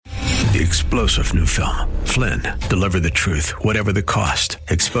The explosive new film, Flynn, deliver the truth, whatever the cost,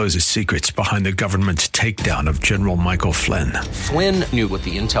 exposes secrets behind the government's takedown of General Michael Flynn. Flynn knew what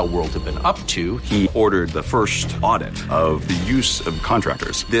the intel world had been up to. He ordered the first audit of the use of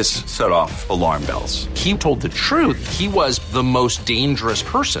contractors. This set off alarm bells. He told the truth. He was the most dangerous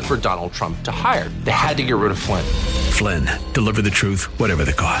person for Donald Trump to hire. They had to get rid of Flynn. Flynn, deliver the truth, whatever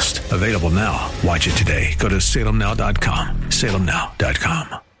the cost. Available now. Watch it today. Go to salemnow.com.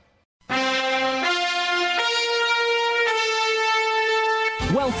 salemnow.com.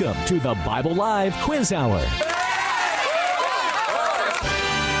 Welcome to the Bible Live Quiz Hour.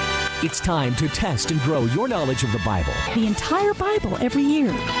 It's time to test and grow your knowledge of the Bible. The entire Bible every year.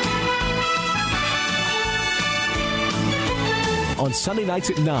 On Sunday nights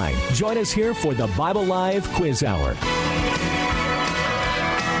at 9, join us here for the Bible Live Quiz Hour.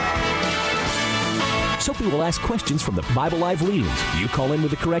 Soapy will ask questions from the Bible Live leaders. You call in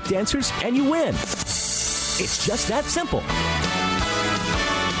with the correct answers, and you win. It's just that simple.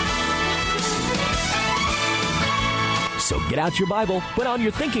 So get out your Bible, put on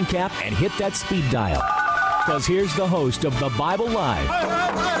your thinking cap, and hit that speed dial. Because here's the host of the Bible Live,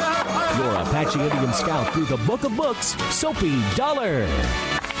 your Apache Indian scout through the Book of Books, Soapy Dollar. All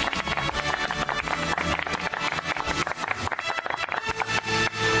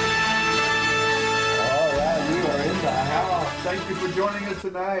right, we are in the house. Thank you for joining us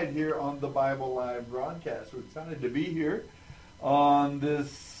tonight here on the Bible Live broadcast. We're excited to be here on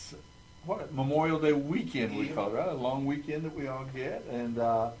this Memorial Day weekend, we call it, right? A long weekend that we all get. And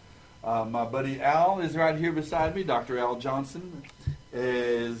my buddy Al is right here beside me. Dr. Al Johnson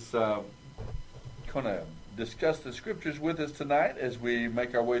is going to discuss the scriptures with us tonight as we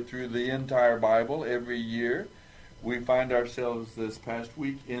make our way through the entire Bible every year. We find ourselves this past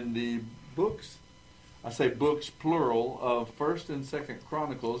week in the books, I say books plural, of 1st and 2nd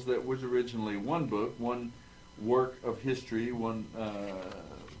Chronicles. That was originally one book, one work of history, one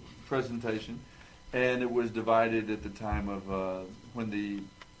presentation, and it was divided at the time of when the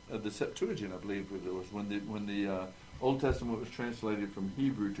Septuagint, I believe it was when the Old Testament was translated from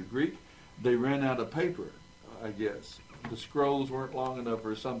Hebrew to Greek. They ran out of paper, I guess. The scrolls weren't long enough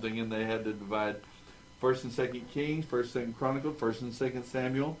or something, and they had to divide 1st and 2nd Kings, 1st and 2nd Chronicles, 1st and 2nd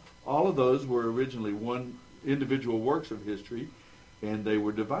Samuel. All of those were originally one individual works of history, and they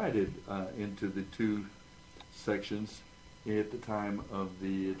were divided into the two sections at the time of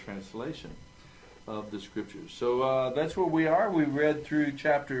the translation of the scriptures. So that's where we are. We read through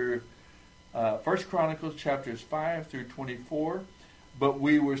First Chronicles chapters 5 through 24, but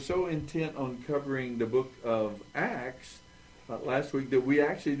we were so intent on covering the book of Acts last week that we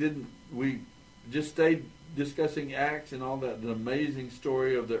actually didn't. We just stayed discussing Acts and all that, the amazing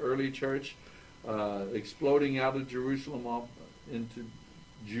story of the early church exploding out of Jerusalem off into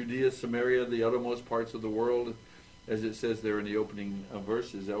Judea, Samaria, the uttermost parts of the world, as it says there in the opening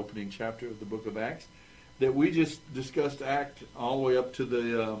verses, the opening chapter of the book of Acts, that we just discussed Act all the way up to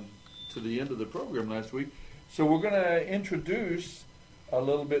the end of the program last week. So we're going to introduce a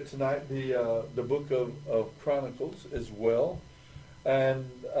little bit tonight the book of Chronicles as well, and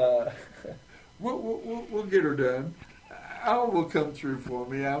we'll get her done. Al will come through for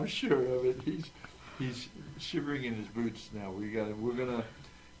me, I'm sure of it. He's shivering in his boots now. We're going to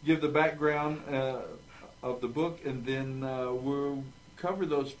give the background of the book, and then we'll cover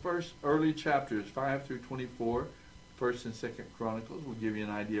those first early chapters, 5 through 24, 1st and 2nd Chronicles. We'll give you an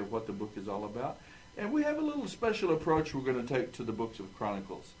idea of what the book is all about. And we have a little special approach we're going to take to the books of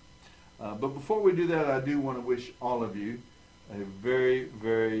Chronicles. But before we do that, I do want to wish all of you a very,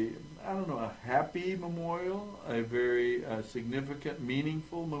 very, a happy memorial, a very significant,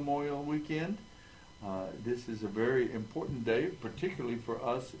 meaningful Memorial Weekend. This is a very important day, particularly for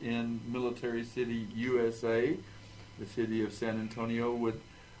us in Military City, USA, the city of San Antonio, with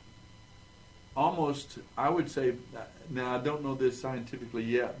almost, I would say, now I don't know this scientifically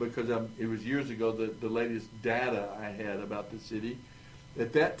yet because it was years ago, the latest data I had about the city.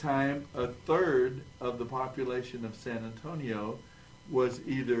 At that time, a third of the population of San Antonio was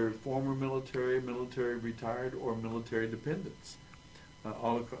either former military retired, or military dependents.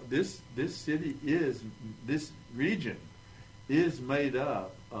 All across this region is made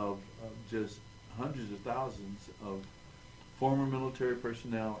up of just hundreds of thousands of former military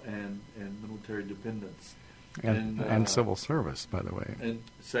personnel and military dependents and civil service, by the way. And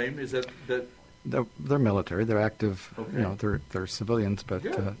same is that they're military, they're active. Okay. They're civilians, but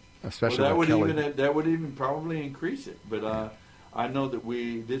especially well, Kelly. that would even probably increase it. But I know that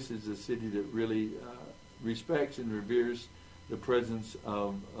this is a city that really respects and reveres the presence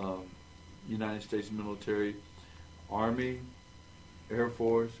of United States military, Army, Air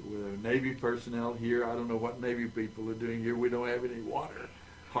Force, with our Navy personnel here. I don't know what Navy people are doing here. We don't have any water,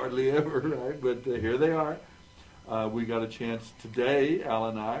 hardly ever, right? But here they are. We got a chance today. Al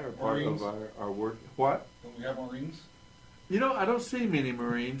and I are part Marines. of our work. What? Don't we have Marines? You know, I don't see many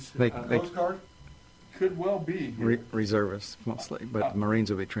Marines. Coast Guard? Could well be here. Reservists mostly, but Marines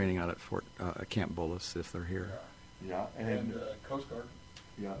will be training out at Camp Bullis if they're here. Yeah, And Coast Guard.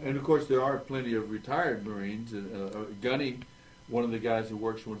 yeah, and of course there are plenty of retired Marines. Gunny, one of the guys who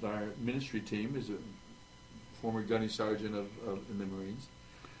works with our ministry team, is a former gunny sergeant in the Marines.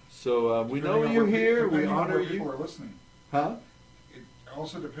 So we know you're here. We honor you. People are listening. Huh? It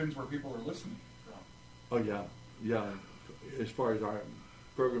also depends where people are listening from. Oh yeah. As far as our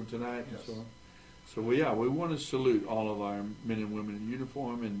program tonight and Yes. so on. So we want to salute all of our men and women in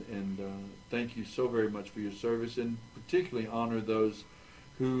uniform and thank you so very much for your service, and particularly honor those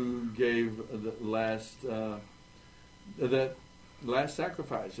who gave the last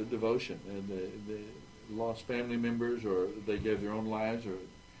sacrifice of devotion, and they lost family members, or they gave their own lives, and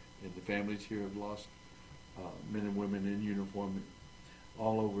the families here have lost men and women in uniform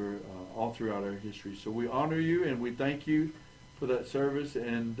all throughout our history. So we honor you and we thank you for that service,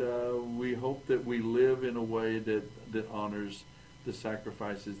 and we hope that we live in a way that honors the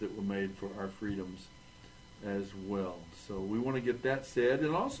sacrifices that were made for our freedoms as well. So we want to get that said,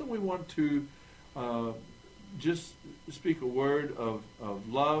 and also we want to just speak a word of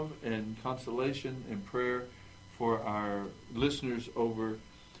love and consolation and prayer for our listeners over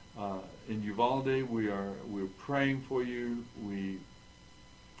in Uvalde. We're praying for you.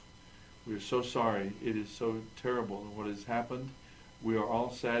 We're so sorry. It is so terrible what has happened. We are all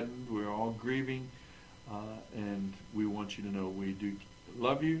saddened. We are all grieving. And we want you to know we do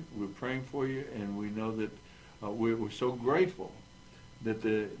love you. We're praying for you. And we know that we're so grateful that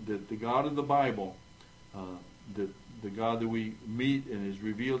the God of the Bible, the God that we meet and has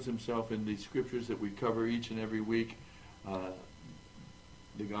reveals himself in these scriptures that we cover each and every week,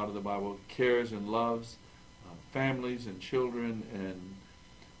 the God of the Bible cares and loves families and children, and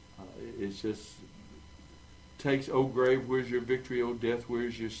it just takes, "O grave, where's your victory? O death,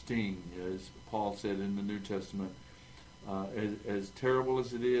 where's your sting?" as Paul said in the New Testament. As terrible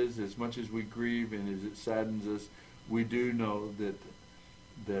as it is, as much as we grieve and as it saddens us, we do know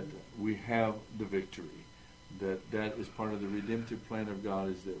that we have the victory. That is part of the redemptive plan of God,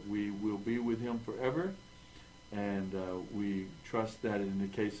 is that we will be with him forever, and we trust that in the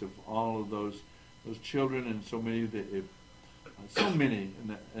case of all of those children and so many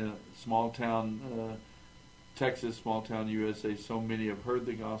in a small town Texas, small town USA, so many have heard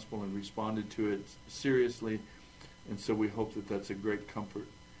the gospel and responded to it seriously, and so we hope that that's a great comfort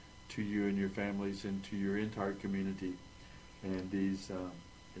to you and your families and to your entire community in these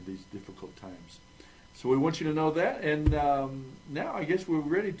difficult times. So we want you to know that, and now I guess we're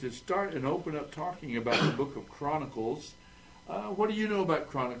ready to start and open up talking about the book of Chronicles. What do you know about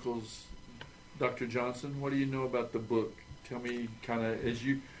Chronicles, Dr. Johnson? What do you know about the book? Tell me, kind of,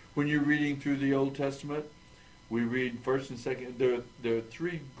 when you're reading through the Old Testament, we read first and second. There are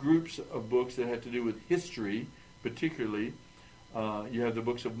three groups of books that have to do with history, particularly. You have the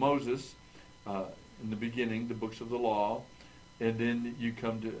books of Moses in the beginning, the books of the law, and then you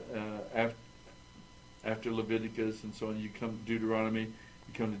come to after Leviticus and so on, you come to Deuteronomy,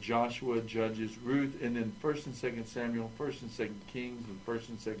 you come to Joshua, Judges, Ruth, and then 1st and 2nd Samuel, 1st and 2nd Kings, and 1st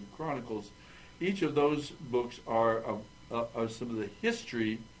and 2nd Chronicles. Each of those books are some of the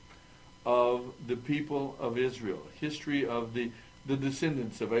history of the people of Israel, history of the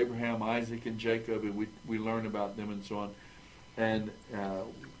descendants of Abraham, Isaac, and Jacob, and we learn about them and so on. And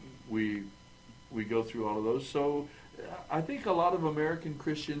we go through all of those. So I think a lot of American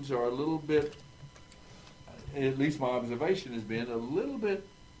Christians are a little bit, at least my observation has been, a little bit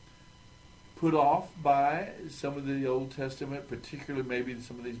put off by some of the Old Testament, particularly maybe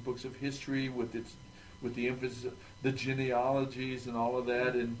some of these books of history with the emphasis of the genealogies and all of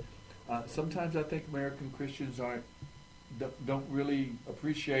that. And sometimes I think American Christians don't really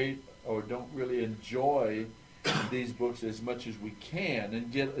appreciate or don't really enjoy these books as much as we can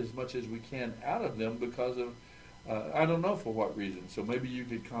and get as much as we can out of them because of I don't know for what reason. So maybe you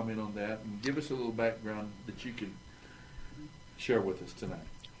could comment on that and give us a little background that you could share with us tonight.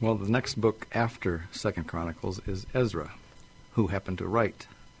 Well, the next book after 2nd Chronicles is Ezra, who happened to write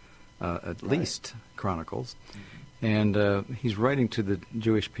at least Chronicles. Mm-hmm. And he's writing to the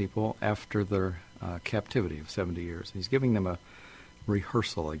Jewish people after their captivity of 70 years. He's giving them a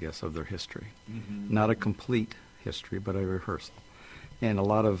rehearsal, I guess, of their history. Mm-hmm. Not a complete history, but a rehearsal. And a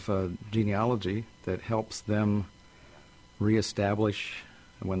lot of genealogy that helps them reestablish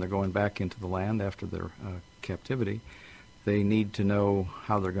when they're going back into the land after their captivity, they need to know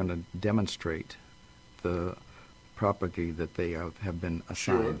how they're going to demonstrate the property that they have been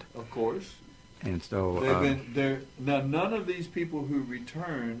assigned. Sure, of course. And so now none of these people who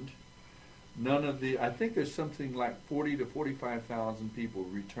returned, I think there's something like 40 to 45,000 people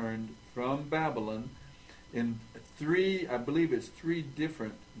returned from Babylon in three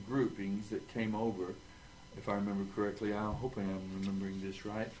different groupings that came over, if I remember correctly. I'm hoping I'm remembering this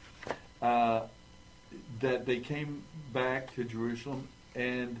right. That they came back to Jerusalem,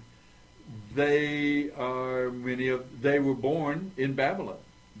 and they were born in Babylon.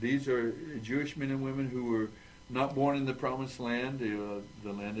 These are Jewish men and women who were not born in the Promised Land,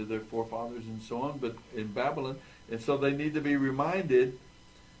 the land of their forefathers and so on, but in Babylon. And so they need to be reminded,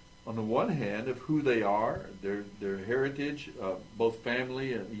 on the one hand, of who they are, their heritage, both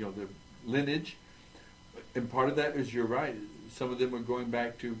family and their lineage. And part of that is, you're right, some of them are going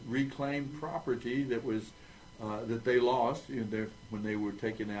back to reclaim property that was that they lost when they were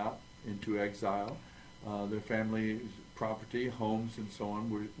taken out into exile. Their family's property, homes and so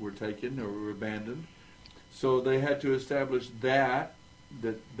on were taken or were abandoned. So they had to establish that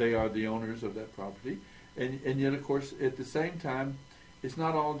they are the owners of that property. And yet, of course, at the same time, it's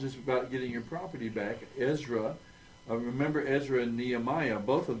not all just about getting your property back. Ezra, remember Ezra and Nehemiah,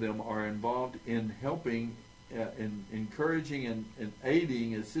 both of them are involved in helping, in encouraging and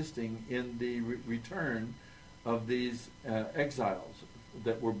aiding, assisting in the return of these exiles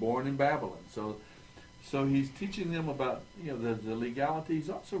that were born in Babylon. So he's teaching them about the legality. He's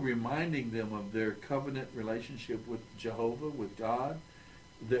also reminding them of their covenant relationship with Jehovah, with God.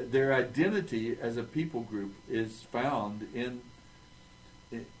 Their identity as a people group is found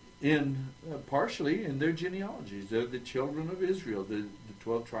partially in their genealogies. They're the children of Israel, the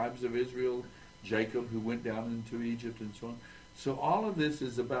 12 tribes of Israel, Jacob who went down into Egypt and so on. So all of this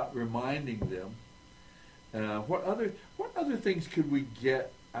is about reminding them. What other things could we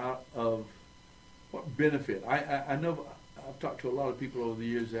get out of, what benefit? I know I've talked to a lot of people over the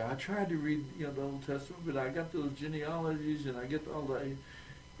years. I tried to read the Old Testament, but I got those genealogies and I get all that,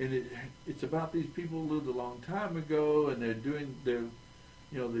 and it's about these people who lived a long time ago, and they're doing their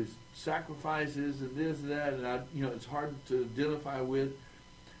these sacrifices and this and that, and it's hard to identify with.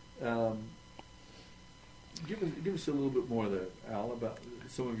 Give us a little bit more there, Al, about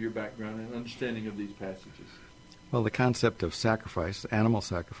some of your background and understanding of these passages. Well, the concept of sacrifice, animal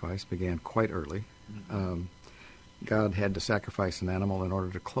sacrifice, began quite early. Mm-hmm. God had to sacrifice an animal in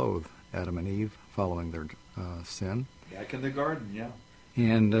order to clothe Adam and Eve following their sin. Back in the garden, yeah.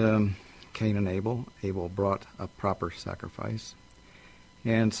 And Cain and Abel. Abel brought a proper sacrifice.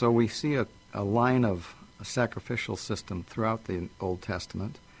 And so we see a line of a sacrificial system throughout the Old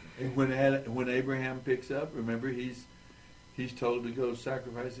Testament. And when Abraham picks up, remember he's told to go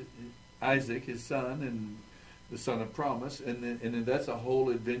sacrifice Isaac, his son, and the son of promise, and then that's a whole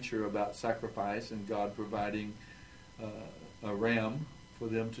adventure about sacrifice and God providing a ram for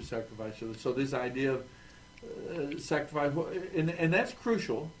them to sacrifice. So this idea of sacrifice, and that's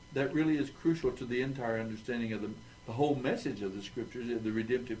crucial. That really is crucial to the entire understanding of the whole message of the Scriptures. The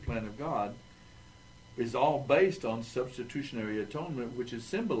redemptive plan of God is all based on substitutionary atonement, which is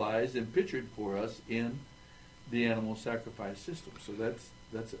symbolized and pictured for us in the animal sacrifice system. So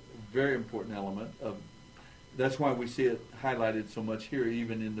that's a very important element of. That's why we see it highlighted so much here,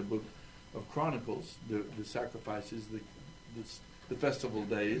 even in the book of Chronicles. The sacrifices, the festival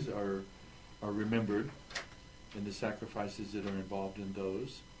days are remembered, and the sacrifices that are involved in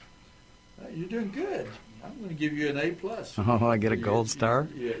those. You're doing good. I'm going to give you an A+. Oh, I get a gold star?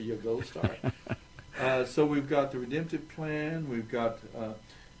 Yeah, you're a gold star. So we've got the redemptive plan. We've got,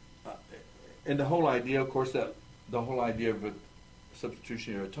 and the whole idea, of course, that the whole idea of a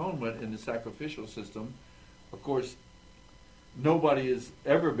substitutionary atonement in the sacrificial system. Of course, nobody has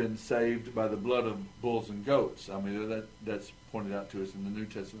ever been saved by the blood of bulls and goats. I mean, that's pointed out to us in the New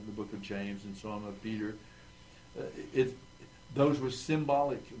Testament, the book of James, and so on, of Peter. Those were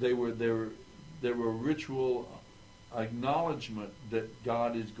symbolic. They were ritual acknowledgement that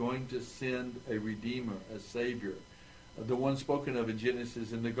God is going to send a Redeemer, a Savior. The one spoken of in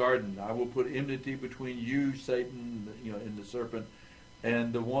Genesis in the garden. I will put enmity between you, Satan, and the serpent,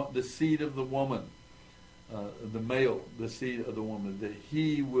 and the seed of the woman, the male, the seed of the woman. That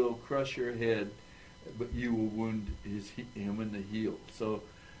he will crush your head, but you will wound him in the heel. So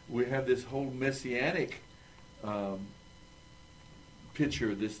we have this whole messianic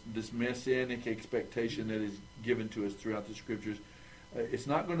picture, this messianic expectation that is given to us throughout the Scriptures. It's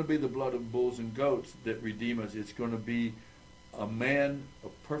not going to be the blood of bulls and goats that redeem us. It's going to be a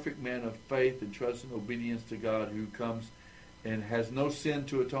perfect man of faith and trust and obedience to God, who comes and has no sin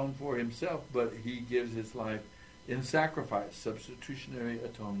to atone for himself, but he gives his life in sacrifice, substitutionary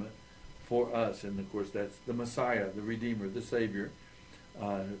atonement for us. And of course, that's the Messiah, the Redeemer, the Savior,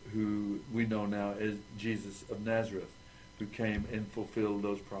 who we know now as Jesus of Nazareth, who came and fulfilled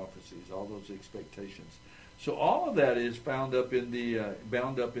those prophecies, all those expectations. So all of that is bound up in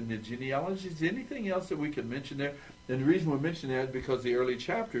the genealogies. Anything else that we can mention there? And the reason we mention that is because the early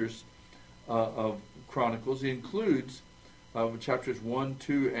chapters of Chronicles includes chapters 1,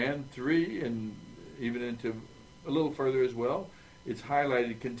 2, and 3, and even into a little further as well. It's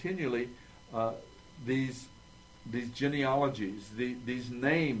highlighted continually these genealogies, these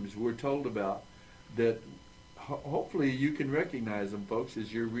names we're told about that hopefully you can recognize them, folks,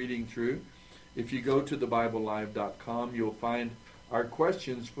 as you're reading through. If you go to thebiblelive.com, you'll find our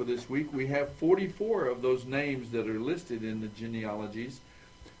questions for this week. We have 44 of those names that are listed in the genealogies.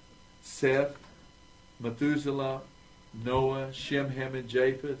 Seth, Methuselah, Noah, Shem, Ham, and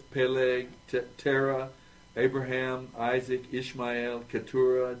Japheth, Peleg, Terah, Abraham, Isaac, Ishmael,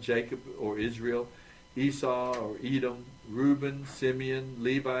 Keturah, Jacob or Israel, Esau or Edom, Reuben, Simeon,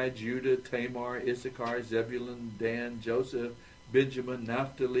 Levi, Judah, Tamar, Issachar, Zebulun, Dan, Joseph, Benjamin,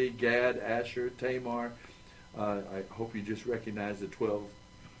 Naphtali, Gad, Asher, Tamar. I hope you just recognize the 12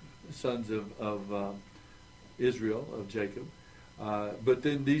 sons of Israel, of Jacob. But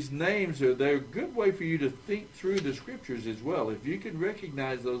then these names they're a good way for you to think through the scriptures as well. If you can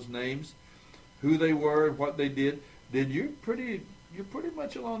recognize those names, who they were and what they did, then you're pretty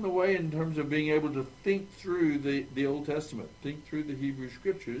much along the way in terms of being able to think through the Old Testament, think through the Hebrew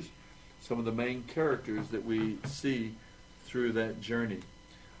Scriptures, some of the main characters that we see through that journey.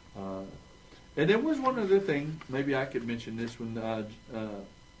 And there was one other thing, maybe I could mention this one,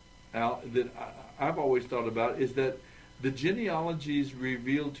 Al, that I've always thought about, is that the genealogies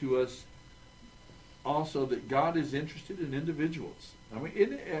reveal to us also that God is interested in individuals. I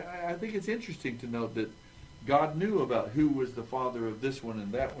mean, I think it's interesting to note that God knew about who was the father of this one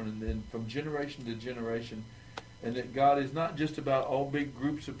and that one, and then from generation to generation, and that God is not just about all big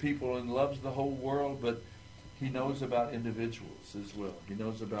groups of people and loves the whole world, but He knows about individuals as well. He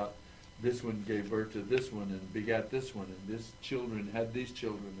knows about this one gave birth to this one and begat this one, and this children had these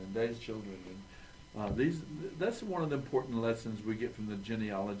children and these children. And that's one of the important lessons we get from the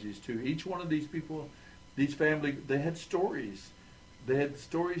genealogies too. Each one of these people, these families, they had stories. They had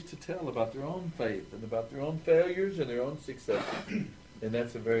stories to tell about their own faith and about their own failures and their own successes. And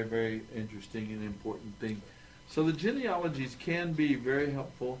that's a very, very interesting and important thing. So the genealogies can be very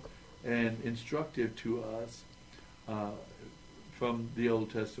helpful and instructive to us from the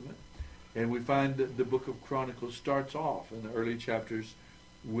Old Testament. And we find that the book of Chronicles starts off in the early chapters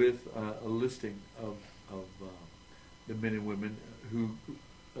with a listing of the men and women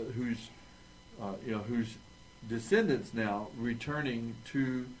whose descendants now returning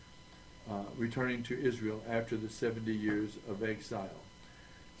to Israel after the 70 years of exile.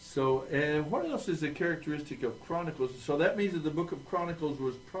 So, and what else is a characteristic of Chronicles? So that means that the book of Chronicles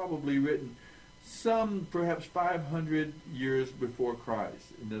was probably written perhaps 500 years before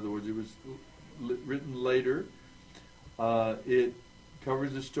Christ. In other words, it was written later. It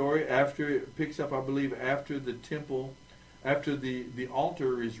covers the story after, it picks up, I believe, after the temple, after the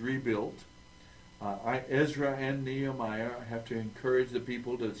altar is rebuilt. Ezra and Nehemiah have to encourage the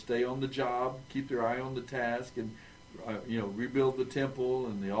people to stay on the job, keep their eye on the task, and rebuild the temple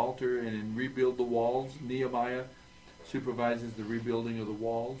and the altar, and then rebuild the walls. Nehemiah supervises the rebuilding of the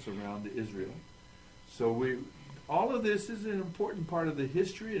walls around Israel. So all of this is an important part of the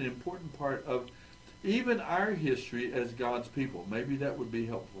history, an important part of even our history as God's people. Maybe that would be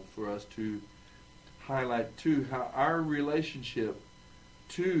helpful for us to highlight too, how our relationship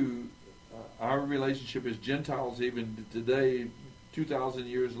as Gentiles, even today, 2,000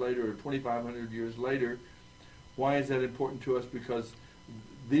 years later or 2,500 years later, why is that important to us? Because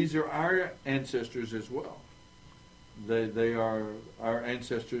these are our ancestors as well. They are our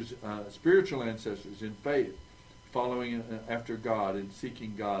ancestors, spiritual ancestors in faith, following after God and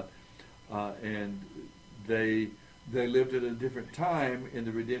seeking God. And they lived at a different time in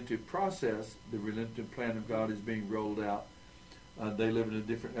the redemptive process. The redemptive plan of God is being rolled out. They live in a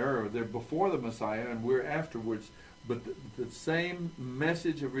different era. They're before the Messiah, and we're afterwards. But the same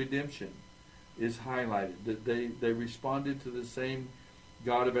message of redemption is highlighted. That they responded to the same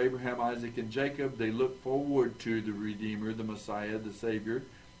God of Abraham, Isaac, and Jacob. They look forward to the Redeemer, the Messiah, the Savior,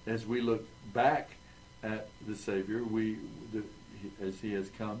 as we look back at the Savior, as He has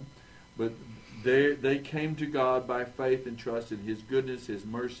come. But they came to God by faith and trust in His goodness, His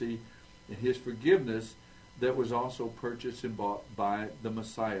mercy, and His forgiveness that was also purchased and bought by the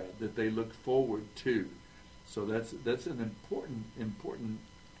Messiah that they looked forward to. So that's an important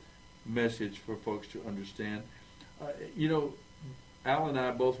message for folks to understand. Al and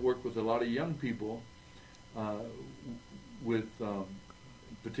I both work with a lot of young people,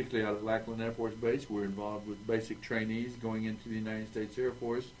 particularly out at Lackland Air Force Base. We're involved with basic trainees going into the United States Air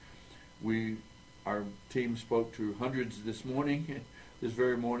Force. Our team spoke to hundreds this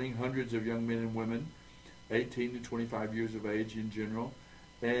very morning, hundreds of young men and women, 18 to 25 years of age in general,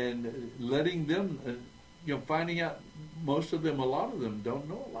 and letting them, finding out a lot of them don't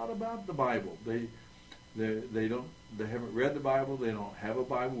know a lot about the Bible. They haven't read the Bible. They don't have a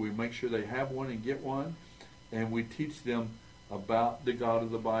Bible. We make sure they have one and get one, and we teach them about the God of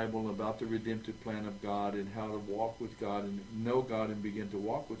the Bible, about the redemptive plan of God, and how to walk with God and know God and begin to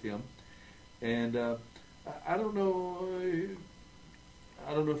walk with Him. And I don't know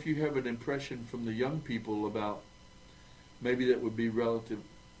if you have an impression from the young people about maybe that would be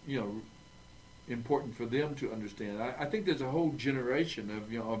important for them to understand. I think there's a whole generation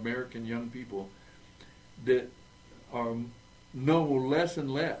of American young people that know less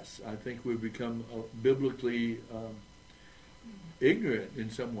and less. I think we've become biblically ignorant in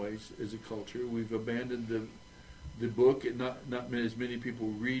some ways as a culture. We've abandoned the book, and not as many people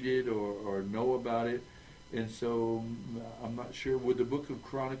read it or know about it. And so I'm not sure, would the Book of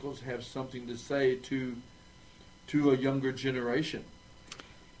Chronicles have something to say to a younger generation?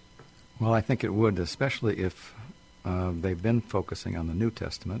 Well, I think it would, especially if they've been focusing on the New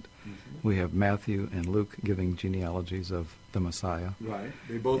Testament. Mm-hmm. We have Matthew and Luke giving genealogies of the Messiah. Right.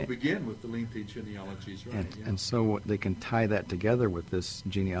 They both begin with the lengthy genealogies, right? And so they can tie that together with this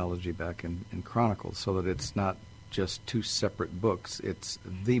genealogy back in Chronicles, so that it's not just two separate books. It's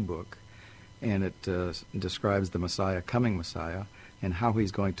the book, and it describes the Messiah, coming Messiah, and how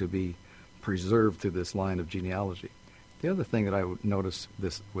he's going to be preserved through this line of genealogy. The other thing that I would notice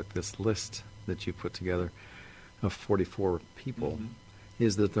with this list that you put together of 44 people mm-hmm.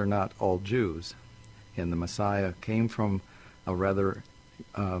 is that they're not all Jews. And the Messiah came from a rather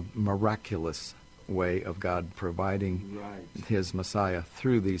miraculous way of God providing his Messiah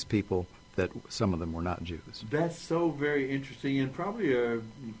through these people that some of them were not Jews. That's so very interesting, and probably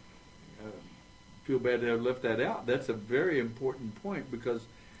feel bad to have left that out. That's a very important point, because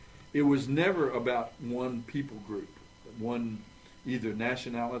it was never about one people group, one either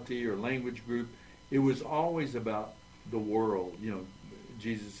nationality or language group. It was always about the world.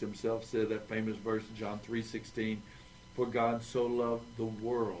 Jesus himself said that famous verse in John 3:16, "For God so loved the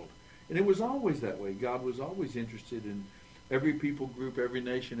world." And it was always that way. God was always interested in every people group, every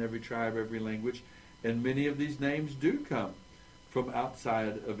nation, every tribe, every language. And many of these names do come from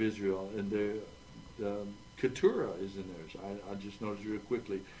outside of Israel. And the Keturah is in there. I just noticed real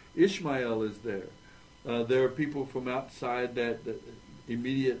quickly. Ishmael is there. There are people from outside the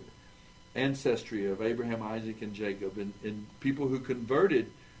immediate ancestry of Abraham, Isaac, and Jacob, and people who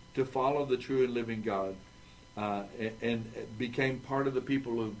converted to follow the true and living God and became part of the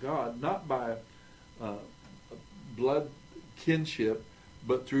people of God, not by blood kinship,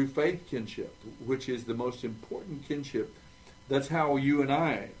 but through faith kinship, which is the most important kinship. That's how you and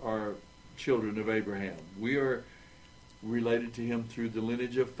I are children of Abraham. We are related to him through the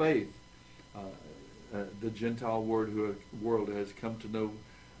lineage of faith. The Gentile world has come to know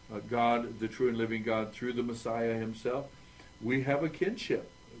God, the true and living God, through the Messiah himself. We have a kinship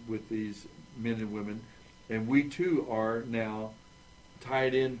with these men and women, and we too are now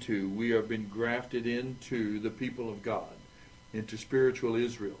tied into, we have been grafted into the people of God, into spiritual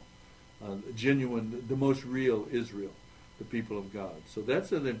Israel, genuine, the most real Israel, the people of God. So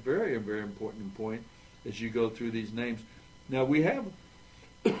that's a very, very important point as you go through these names. Now we have,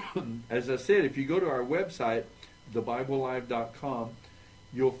 as I said, if you go to our website, thebiblelive.com,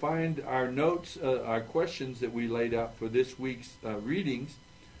 you'll find our notes, our questions that we laid out for this week's readings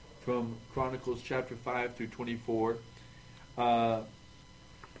from Chronicles chapter 5 through 24.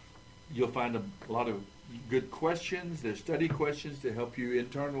 You'll find a lot of good questions. They're study questions to help you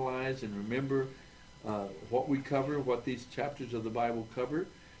internalize and remember what we cover, what these chapters of the Bible cover.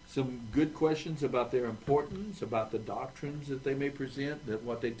 Some good questions about their importance, about the doctrines that they may present, that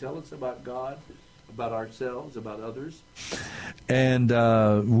what they tell us about God, about ourselves, about others. And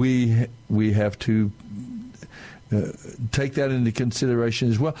we have to take that into consideration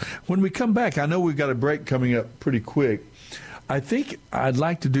as well. When we come back, I know we've got a break coming up pretty quick. I think I'd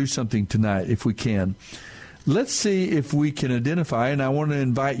like to do something tonight, if we can. Let's see if we can identify, and I want to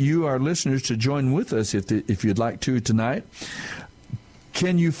invite you, our listeners, to join with us if you'd like to tonight.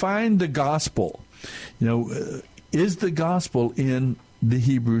 Can you find the gospel? Is the gospel in the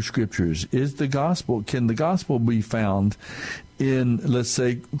Hebrew Scriptures? Can the gospel be found in, let's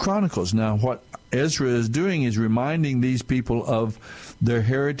say, Chronicles? Now, what Ezra is doing is reminding these people of their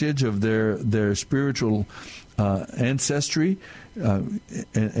heritage, of their spiritual ancestry, and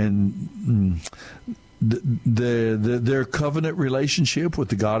their covenant relationship with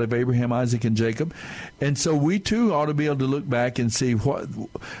the God of Abraham, Isaac, and Jacob. And so we too ought to be able to look back and see what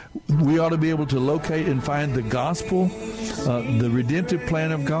we ought to be able to locate and find the gospel, the redemptive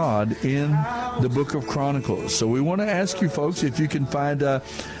plan of God in the book of Chronicles. So we want to ask you folks if you can find, I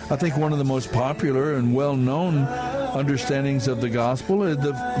think one of the most popular and well-known understandings of the gospel is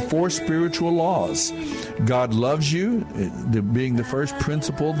the 4 spiritual laws. God loves you, being the first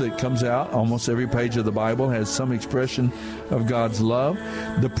principle that comes out. Almost every page of the Bible has some expression of God's love.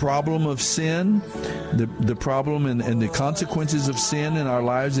 The problem of sin, the problem and the consequences of sin in our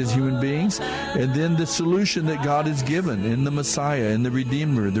lives as human beings, and then the solution that God has given in the Messiah, in the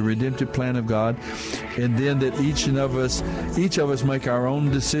Redeemer, the redemptive plan of God, and then that each of us make our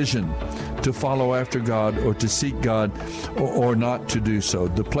own decision to follow after God or to seek God or not to do so.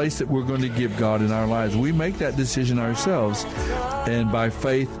 The place that we're going to give God in our lives, we make that decision ourselves, and by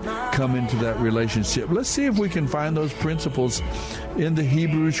faith come into that relationship. Let's see if we can find those principles in the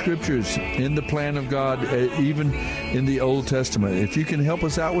Hebrew Scriptures, in the plan of God, even in the Old Testament. If you can help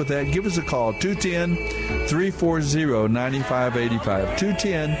us out with that, give us a call, 210-340-9585.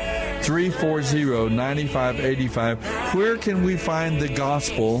 210-340-9585. Where can we find the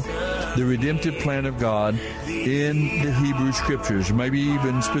gospel, the redemptive plan of God, in the Hebrew Scriptures, maybe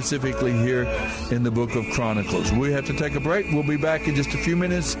even specifically here in the book of Chronicles? We have to take a break. We'll be back in just a few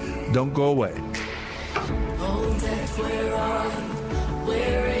minutes. Don't go away. Oh, death, where are you?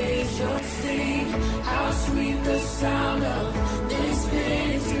 Where is your sting? How sweet the sound of this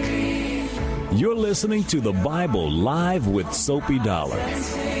victory. You're listening to the Bible Live with Soapy Dollar.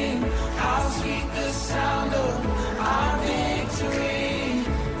 How sweet the sound of our victory.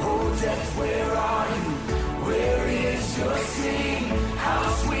 Oh, death, where are you? Where is your sting?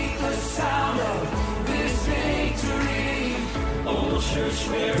 How sweet the sound of this victory. Oh, church,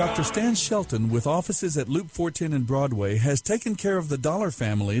 where Dr. Stan Shelton, with offices at Loop 410 and Broadway, has taken care of the Dollar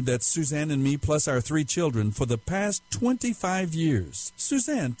family, that's Suzanne and me plus our 3 children, for the past 25 years.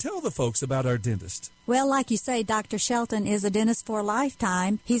 Suzanne, tell the folks about our dentist. Well, like you say, Dr. Shelton is a dentist for a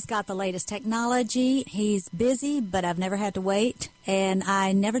lifetime. He's got the latest technology. He's busy, but I've never had to wait. And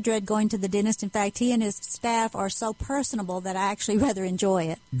I never dread going to the dentist. In fact, he and his staff are so personable that I actually rather enjoy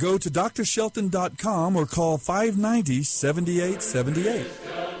it. Go to drshelton.com or call 590-7878.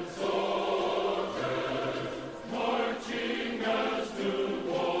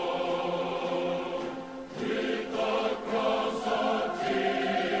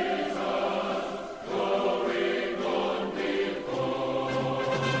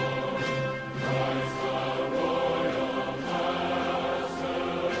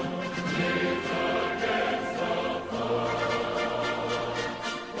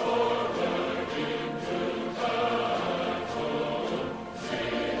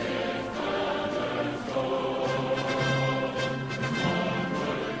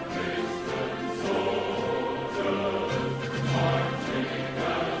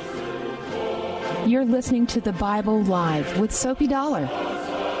 You're listening to the Bible Live with Soapy Dollar.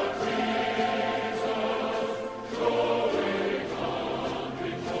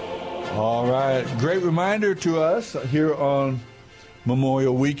 All right. Great reminder to us here on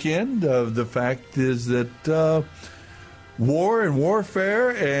Memorial Weekend of the fact is that war and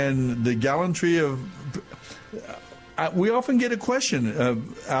warfare and the gallantry of... we often get a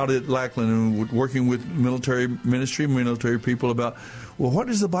question out at Lackland and working with military ministry, military people about, well, what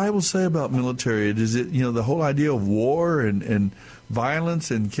does the Bible say about military? Is it, the whole idea of war and violence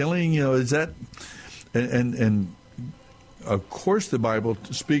and killing, is that... And of course the Bible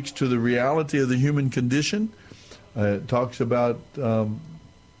speaks to the reality of the human condition. It talks about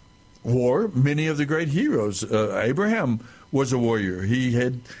war. Many of the great heroes. Abraham was a warrior. He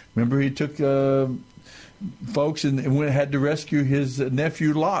took... folks and had to rescue his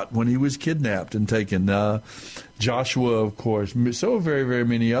nephew Lot when he was kidnapped and taken. Joshua, of course, so very, very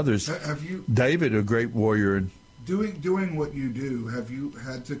many others. Have you, David, a great warrior. Doing what you do, have you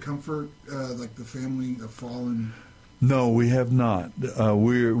had to comfort like the family of fallen? No, we have not.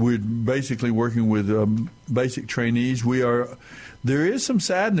 We're basically working with basic trainees. There is some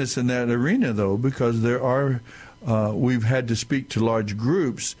sadness in that arena though, because we've had to speak to large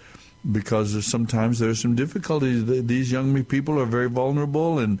groups. Because sometimes there's some difficulties. These young people are very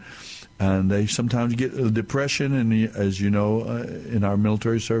vulnerable, and they sometimes get depression. And as you know, in our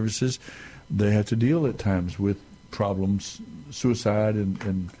military services, they have to deal at times with problems, suicide,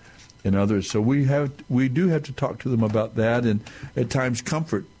 and others. So we do have to talk to them about that, and at times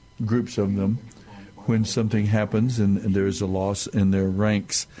comfort groups of them when something happens and there is a loss in their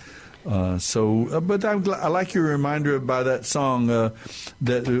ranks. But I like your reminder by that song that,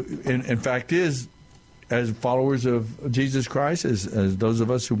 in fact, is as followers of Jesus Christ, as those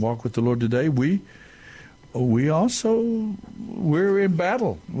of us who walk with the Lord today, we're in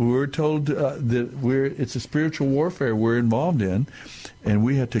battle. We're told that it's a spiritual warfare we're involved in, and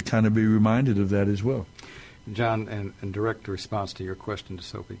we have to kind of be reminded of that as well. John, in direct response to your question to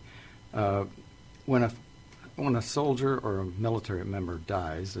Soapy, when a soldier or a military member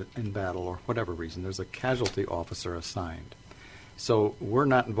dies in battle or whatever reason, there's a casualty officer assigned. So we're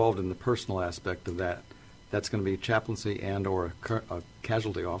not involved in the personal aspect of that. That's going to be chaplaincy and or a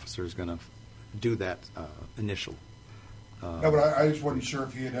casualty officer is going to do that initial. No, but I just wasn't sure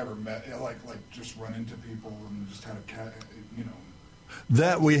if he had ever met, like just run into people and just had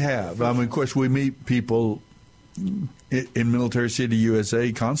That we have. I mean, of course, we meet people in Military City,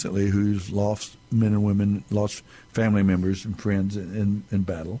 USA, constantly who's lost men and women, lost family members and friends in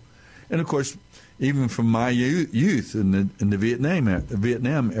battle, and of course, even from my youth in the Vietnam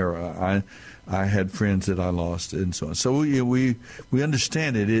era, I had friends that I lost and so on. So we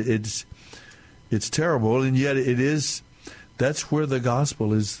understand it. It's terrible, and yet it is. That's where the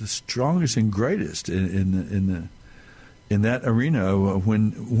gospel is the strongest and greatest in that arena.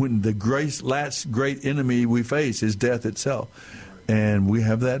 When the last great enemy we face is death itself, and we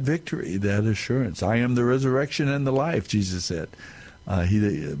have that victory, that assurance. I am the resurrection and the life. Jesus said,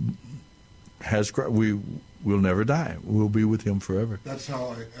 "He has we will never die. We'll be with Him forever." That's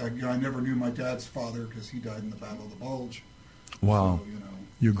how I never knew my dad's father because he died in the Battle of the Bulge. Wow, so,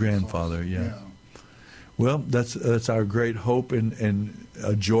 your grandfather, yeah. Well, that's our great hope and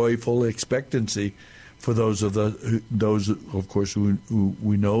a joyful expectancy for those of course who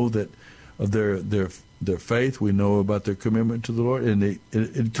we know that of their faith, we know about their commitment to the Lord, and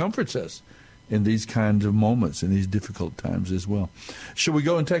it comforts us in these kinds of moments, in these difficult times as well. Should we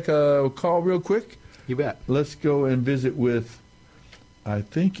go and take a call real quick? You bet. Let's go and visit with, I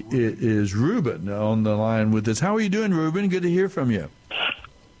think it is Reuben on the line with us. How are you doing, Reuben? Good to hear from you.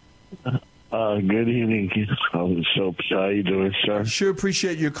 Good evening, Soapy. How you doing, sir? Sure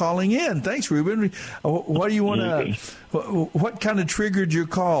appreciate your calling in. Thanks, Reuben. What do you want to? What kind of triggered your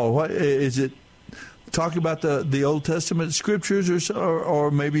call? What is it? Talk about the Old Testament scriptures,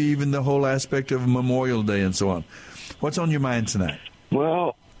 or maybe even the whole aspect of Memorial Day and so on. What's on your mind tonight?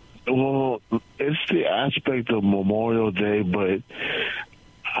 Well, it's the aspect of Memorial Day, but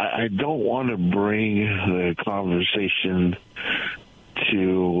I don't want to bring the conversation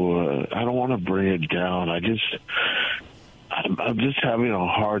to. I don't want to bring it down. I'm just having a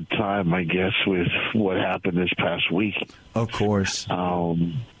hard time, I guess, with what happened this past week. Of course.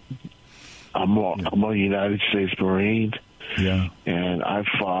 I'm a United States Marine. Yeah. And I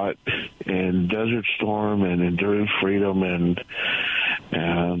fought in Desert Storm and Enduring Freedom, and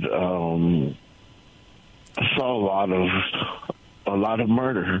I saw a lot of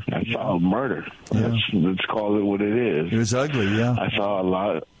murder. I saw murder. Yeah. Let's call it what it is. It was ugly, yeah. I saw a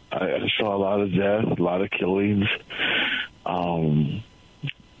lot. I saw a lot of death, a lot of killings.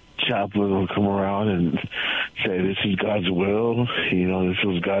 Chaplain will come around and say, "This is God's will." This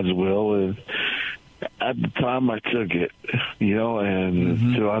was God's will, and at the time I took it.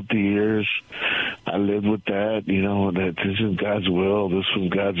 And throughout the years, I lived with that. That this is God's will. This was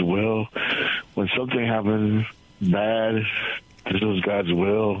God's will. When something happened bad, this was God's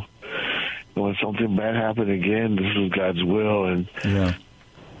will. And when something bad happened again, this was God's will. And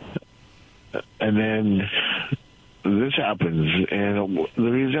then this happens. And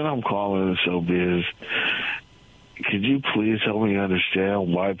the reason I'm calling this up is, could you please help me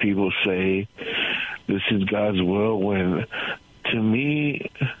understand why people say this is God's will when, to me,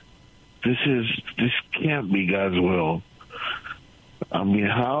 this can't be God's will. I mean,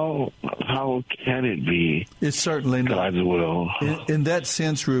 how can it be? It's certainly God's will. In that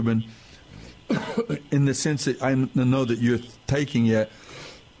sense, Reuben, in the sense that I know that you're taking it,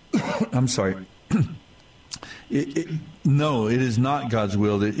 I'm sorry. No, it is not God's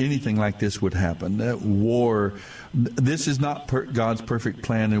will that anything like this would happen. That war, this is not God's perfect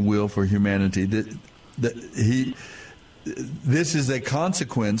plan and will for humanity. This is a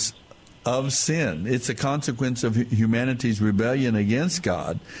consequence of sin. It's a consequence of humanity's rebellion against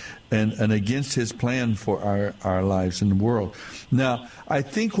God and against His plan for our lives in the world. Now, I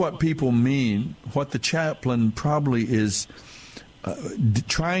think what people mean, what the chaplain probably is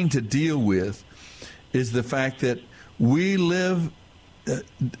trying to deal with, is the fact that we live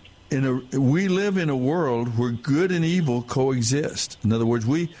in a world where good and evil coexist. In other words,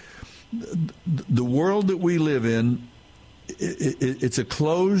 the world that we live in, it's a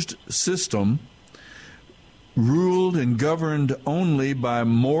closed system ruled and governed only by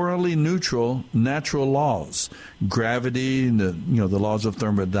morally neutral natural laws, gravity, and the laws of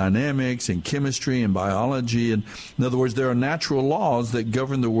thermodynamics and chemistry and biology. And in other words, there are natural laws that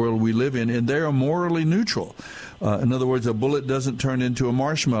govern the world we live in, and they are morally neutral. In other words, a bullet doesn't turn into a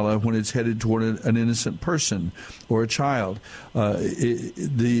marshmallow when it's headed toward an innocent person or a child. We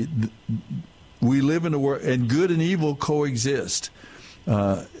live in a world, and good and evil coexist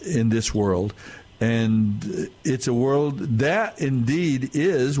in this world. And it's a world that indeed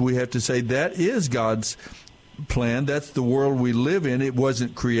is, we have to say, that is God's plan. That's the world we live in. It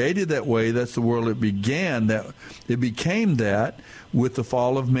wasn't created that way. That's the world it began. That it became that with the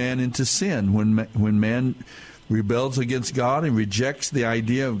fall of man into sin. When man rebels against God and rejects the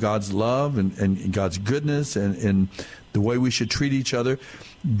idea of God's love and God's goodness and the way we should treat each other,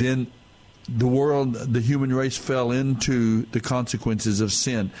 then the world, the human race, fell into the consequences of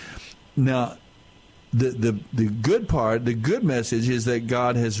sin. Now, the good part, the good message is that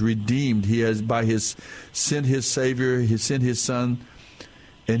God has redeemed. He has sent His Savior. He sent His Son,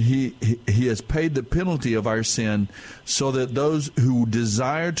 and He has paid the penalty of our sin, so that those who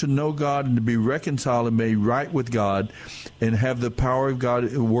desire to know God and to be reconciled and made right with God, and have the power of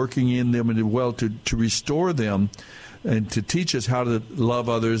God working in them and well to restore them, and to teach us how to love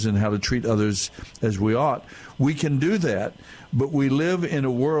others and how to treat others as we ought. We can do that, but we live in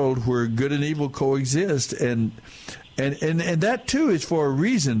a world where good and evil coexist, and that too is for a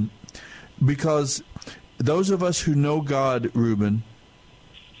reason, because those of us who know God, Reuben,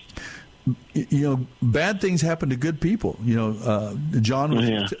 bad things happen to good people. John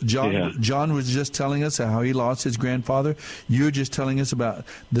was just telling us how he lost his grandfather. You're just telling us about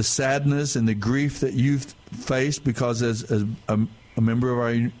the sadness and the grief that you've faced because as a member of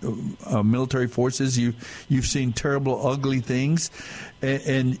our military forces, you've seen terrible, ugly things,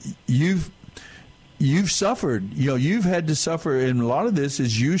 and you've suffered. You've had to suffer, and a lot of this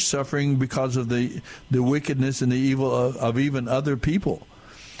is you suffering because of the wickedness and the evil of even other people.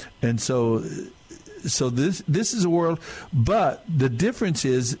 And so this is a world, but the difference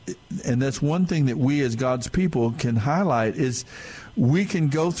is, and that's one thing that we as God's people can highlight, is we can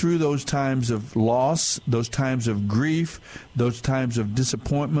go through those times of loss, those times of grief, those times of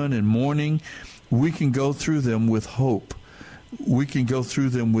disappointment and mourning. We can go through them with hope. We can go through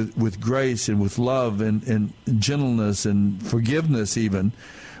them with grace and with love and gentleness and forgiveness even,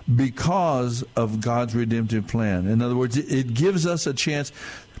 because of God's redemptive plan. In other words, it gives us a chance.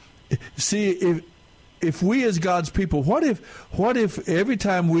 See, if we as God's people, what if every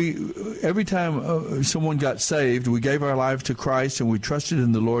time someone got saved, we gave our life to Christ and we trusted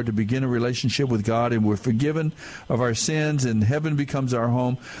in the Lord to begin a relationship with God, and we're forgiven of our sins and heaven becomes our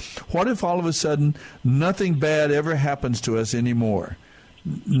home? What if all of a sudden nothing bad ever happens to us anymore?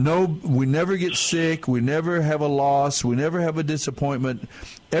 No, we never get sick, we never have a loss, we never have a disappointment.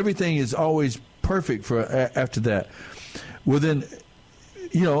 Everything is always perfect for after that. Well, then,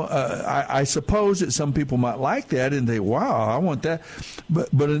 I suppose that some people might like that and they, wow, I want that.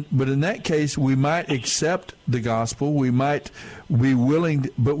 But in that case, we might accept the gospel. We might be willing,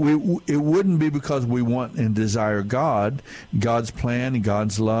 but it wouldn't be because we want and desire God's plan and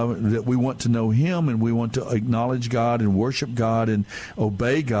God's love, that we want to know Him and we want to acknowledge God and worship God and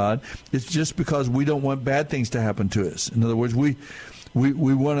obey God. It's just because we don't want bad things to happen to us. In other words, we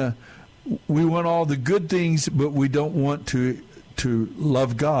want all the good things, but we don't want to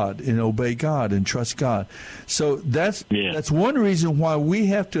love God and obey God and trust God. So that's one reason why we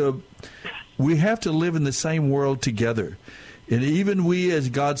have to live in the same world together. And even we as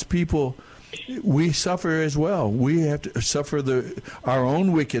God's people, we suffer as well. We have to suffer our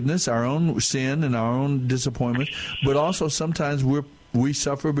own wickedness, our own sin, and our own disappointment, but also sometimes we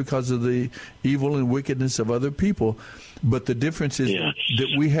suffer because of the evil and wickedness of other people. But the difference is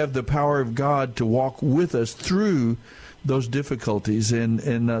that we have the power of God to walk with us through those difficulties,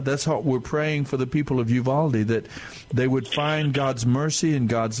 and that's how we're praying for the people of Uvalde, that they would find God's mercy and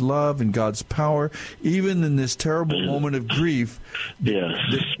God's love and God's power, even in this terrible moment of grief. They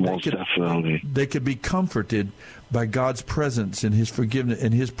could be comforted by God's presence and His forgiveness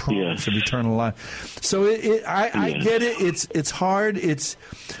and His promise of eternal life. So I get it. It's hard.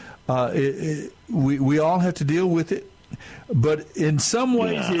 We all have to deal with it. But in some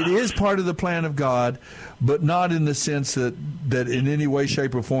ways, it is part of the plan of God, but not in the sense that in any way,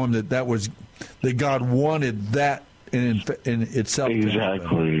 shape, or form that God wanted that in itself to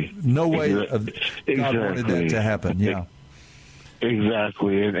happen. No way God wanted that to happen. Yeah,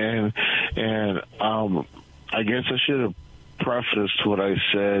 exactly. And I guess I should have prefaced what I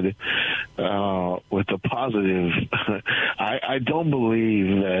said with the positive. I don't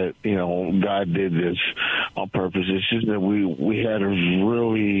believe that God did this on purpose. It's just that we had a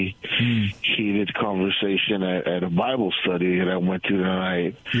really heated conversation at a Bible study that I went to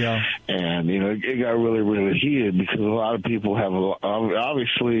tonight. Yeah, and it got really, really heated because a lot of people have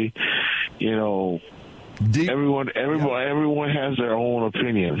obviously, deep, everyone has their own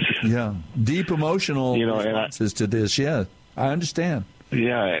opinions. Yeah, deep emotional responses to this. Yeah, I understand.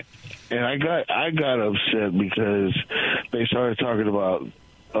 Yeah, and I got upset because they started talking about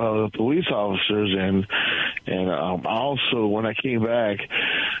the police officers, and also when I came back,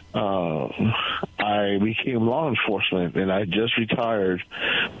 I became law enforcement, and I just retired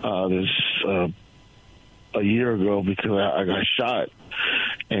a year ago because I got shot.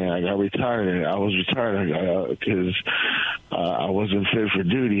 And I got retired, and I was retired because I wasn't fit for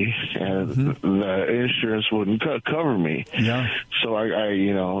duty, and the insurance wouldn't cover me. Yeah. So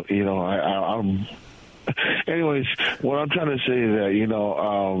I'm. Anyways, what I'm trying to say is that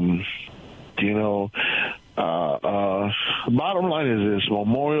bottom line is this: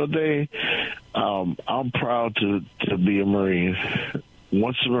 Memorial Day. I'm proud to be a Marine.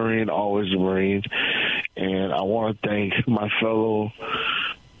 Once a Marine, always a Marine, and I want to thank my fellow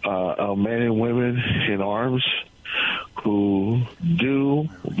men and women in arms who do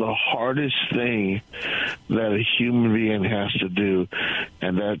the hardest thing that a human being has to do,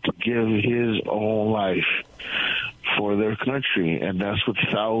 and that to give his own life for their country. And that's what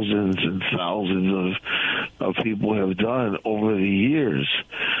thousands and thousands of people have done over the years.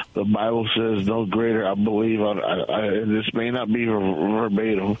 The Bible says no greater, I believe, this may not be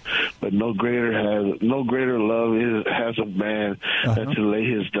verbatim, but no greater love has a man than to lay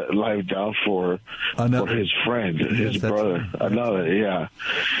his life down for his friend, his brother, another. Yeah,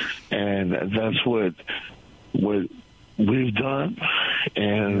 and that's what we've done.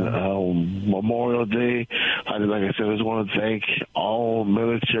 And Memorial Day, like I said, I just want to thank all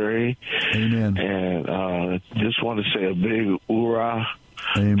military. Amen. And just want to say a big hoorah.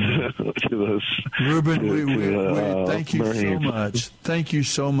 Amen. to us, Ruben, we thank you so much. Thank you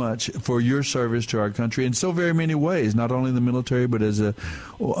so much for your service to our country in so very many ways. Not only in the military, but as a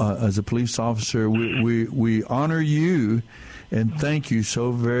police officer, we honor you. And thank you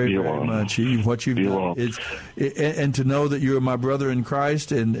so very much. What you've done, and to know that you're my brother in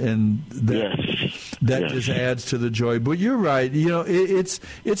Christ, and that just adds to the joy. But you're right.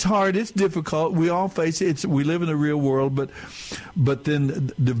 It's hard. It's difficult. We all face it. We live in the real world, but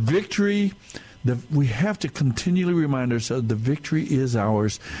then the victory. We have to continually remind ourselves the victory is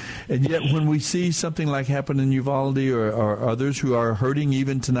ours. And yet when we see something like happen in Uvalde or others who are hurting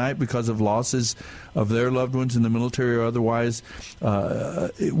even tonight because of losses of their loved ones in the military or otherwise,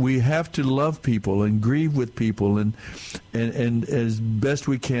 we have to love people and grieve with people and as best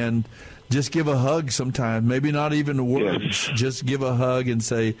we can just give a hug sometimes, maybe not even words, just give a hug and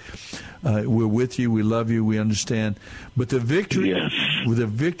say, we're with you, we love you, we understand. But the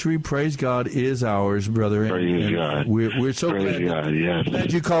victory, praise God, is ours, brother. Praise God. We're so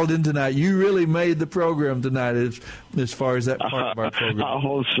glad you called in tonight. You really made the program tonight as far as that part of our program. I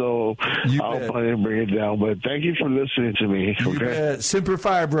hope so. I'll probably bring it down, but thank you for listening to me. You bet. Semper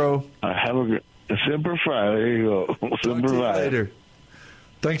Fi, bro. Have a good Semper Fi. There you go. Semper Fi. Later.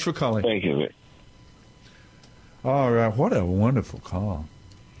 Thanks for calling. Thank you, Vic. All right. What a wonderful call.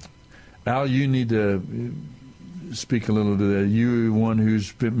 Al, you need to speak a little to that. You're one who's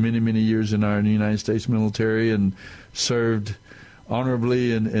spent many, many years in our United States military and served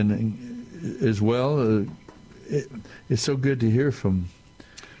honorably and as well. It's so good to hear from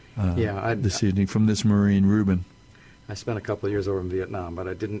this evening from this Marine, Ruben. I spent a couple of years over in Vietnam, but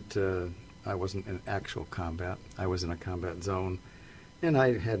I wasn't in actual combat. I was in a combat zone. And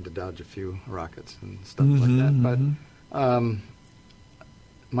I had to dodge a few rockets and stuff like that. But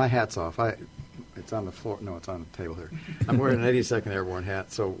my hat's off. It's on the floor. No, it's on the table here. I'm wearing an 82nd Airborne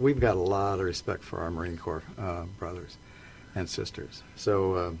hat. So we've got a lot of respect for our Marine Corps brothers and sisters.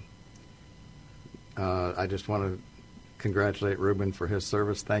 So I just want to congratulate Ruben for his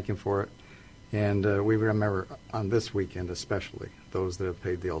service, thank him for it. And we remember on this weekend especially those that have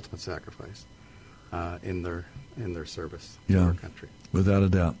paid the ultimate sacrifice in their service to our country. Without a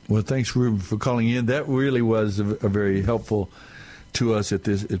doubt. Well, thanks, Ruben, for calling in. That really was a very helpful to us at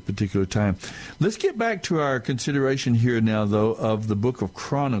this particular time. Let's get back to our consideration here now, though, of the book of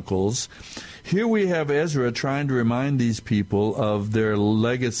Chronicles. Here we have Ezra trying to remind these people of their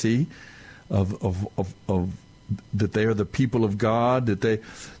legacy, of that they are the people of God.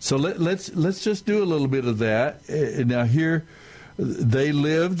 So let's just do a little bit of that. Now here, they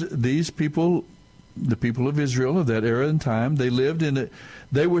lived. These people the people of Israel of that era and time. They lived in it.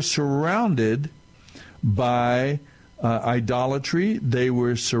 They were surrounded by idolatry. They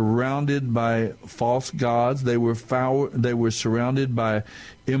were surrounded by false gods. They were surrounded by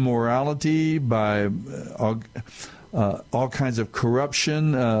immorality, by all kinds of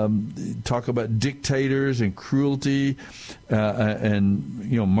corruption. Talk about dictators and cruelty,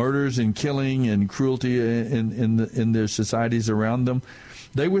 and murders and killing and cruelty in their societies around them.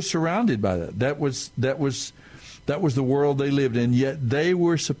 They were surrounded by that. That was the world they lived in. Yet they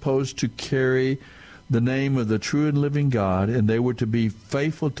were supposed to carry the name of the true and living God, and they were to be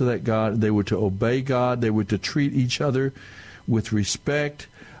faithful to that God. They were to obey God. They were to treat each other with respect,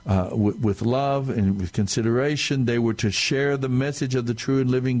 with love, and with consideration. They were to share the message of the true and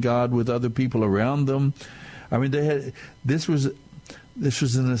living God with other people around them. I mean, this was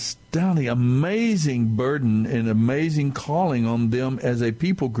an astounding, amazing burden and amazing calling on them as a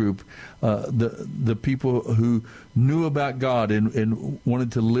people group, the people who knew about God and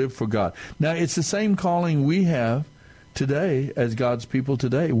wanted to live for God. Now, it's the same calling we have today as God's people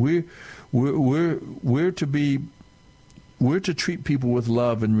today. We're to treat people with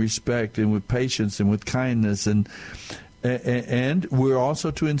love and respect and with patience and with kindness, and we're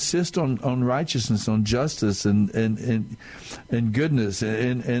also to insist on righteousness, on justice, and goodness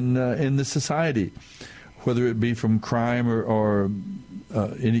in the society, whether it be from crime or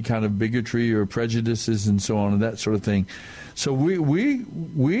any kind of bigotry or prejudices and so on and that sort of thing. So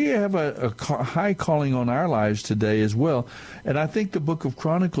we have a high calling on our lives today as well, and I think the Book of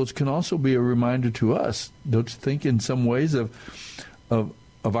Chronicles can also be a reminder to us, don't you think, in some ways of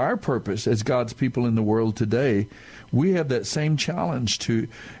our purpose as God's people in the world today. We have that same challenge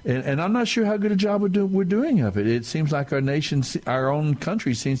and I'm not sure how good a job we're doing of it. It seems like our own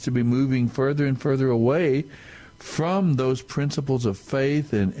country seems to be moving further and further away from those principles of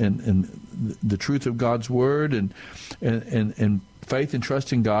faith and the truth of God's Word and faith and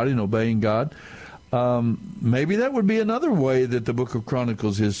trust in God and obeying God. Maybe that would be another way that the Book of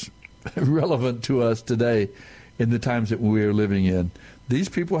Chronicles is relevant to us today in the times that we are living in. These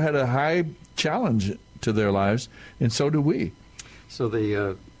people had a high challenge to their lives, and so do we. So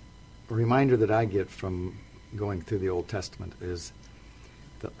the reminder that I get from going through the Old Testament is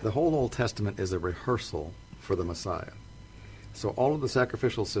the whole Old Testament is a rehearsal for the Messiah. So all of the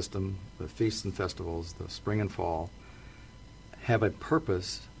sacrificial system, the feasts and festivals, the spring and fall, have a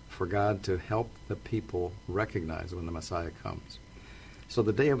purpose for God to help the people recognize when the Messiah comes. So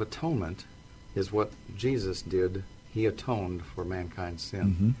the Day of Atonement is what Jesus did. He atoned for mankind's sin.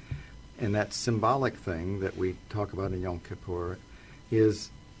 Mm-hmm. And that symbolic thing that we talk about in Yom Kippur is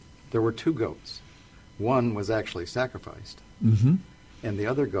there were two goats. One was actually sacrificed, mm-hmm. and the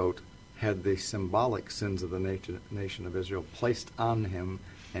other goat had the symbolic sins of the nation of Israel placed on him,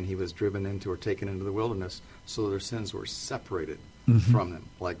 and he was driven into or taken into the wilderness, so their sins were separated mm-hmm. from them,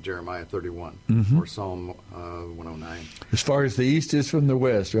 like Jeremiah 31 mm-hmm. or Psalm 109. As far as the east is from the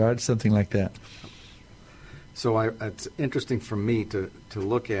west, right? Something like that. So it's interesting for me to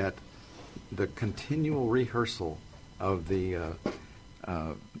look at the continual rehearsal of the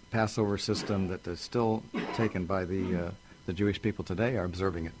Passover system that is still taken by the Jewish people today are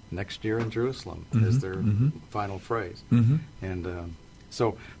observing it. Next year in Jerusalem mm-hmm. is their mm-hmm. final phrase. Mm-hmm. And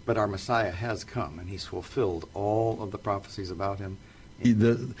but our Messiah has come, and he's fulfilled all of the prophecies about him.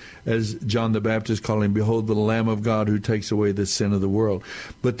 As John the Baptist called him, behold the Lamb of God who takes away the sin of the world.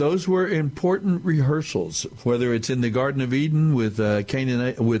 But those were important rehearsals, whether it's in the Garden of Eden with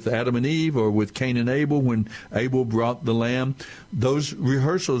Adam and Eve, or with Cain and Abel when Abel brought the lamb. Those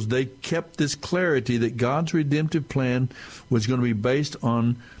rehearsals, they kept this clarity that God's redemptive plan was going to be based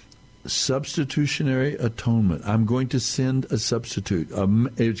on substitutionary atonement. I'm going to send a substitute.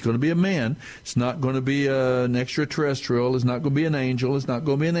 It's going to be a man. It's not going to be an extraterrestrial. It's not going to be an angel. It's not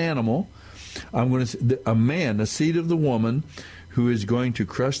going to be an animal. I'm going to a man, a seed of the woman, who is going to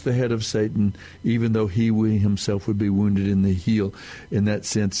crush the head of Satan, even though he himself would be wounded in the heel in that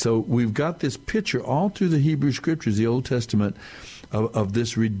sense. So we've got this picture all through the Hebrew Scriptures, the Old Testament, of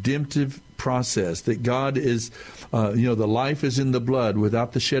this redemptive process, that God is, the life is in the blood.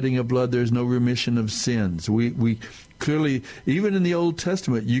 Without the shedding of blood, there's no remission of sins. We clearly, even in the Old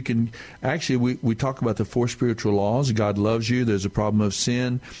Testament, you can actually, we talk about the four spiritual laws. God loves you. There's a problem of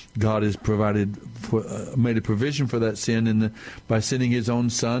sin. God has made a provision for that sin by sending His own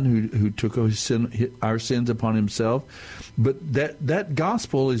Son, who took our sins upon Himself. But that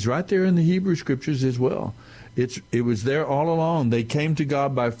gospel is right there in the Hebrew Scriptures as well. It was there all along. They came to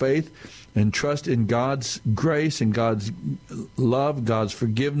God by faith and trust in God's grace and God's love, God's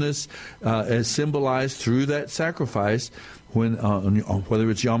forgiveness, as symbolized through that sacrifice, when whether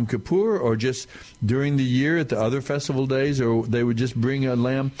it's Yom Kippur or just during the year at the other festival days, or they would just bring a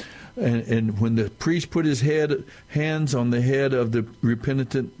lamb. And when the priest put his hands on the head of the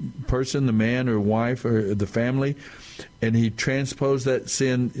repentant person, the man or wife or the family, and he transposed that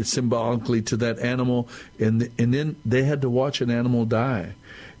sin symbolically to that animal, and then they had to watch an animal die.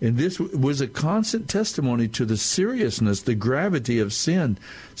 And this was a constant testimony to the seriousness, the gravity of sin.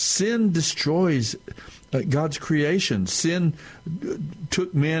 Sin destroys God's creation. Sin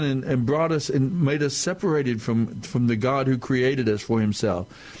took men and brought us and made us separated from the God who created us for himself.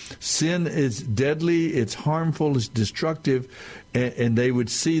 Sin is deadly, it's harmful, it's destructive, and they would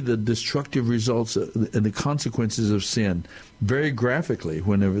see the destructive results and the consequences of sin very graphically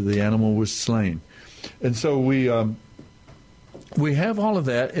whenever the animal was slain. And so we have all of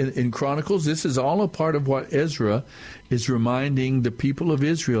that in Chronicles. This is all a part of what Ezra is reminding the people of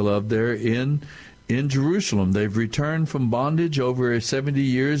Israel of there in Jerusalem. They've returned from bondage, over 70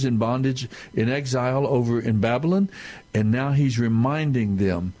 years in bondage, in exile over in Babylon, and now he's reminding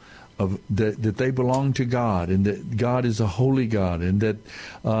them of that they belong to God, and that God is a holy God, and that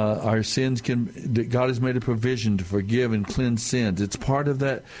our sins that God has made a provision to forgive and cleanse sins. It's part of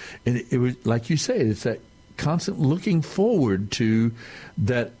that, and it was like you say, it's that constant looking forward to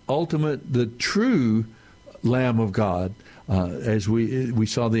that ultimate, the true Lamb of God, as we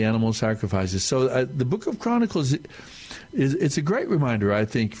saw the animal sacrifices. So the Book of Chronicles it's a great reminder, I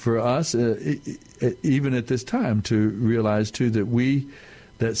think, for us, even at this time, to realize too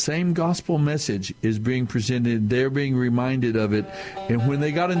that same gospel message is being presented. They're being reminded of it, and when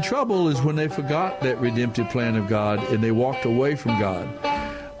they got in trouble is when they forgot that redemptive plan of God and they walked away from God.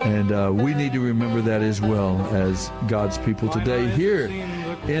 And we need to remember that as well as God's people today here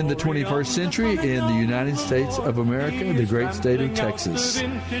in the 21st century in the United States of America, the great state of Texas.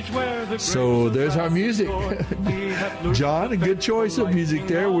 So there's our music. John, a good choice of music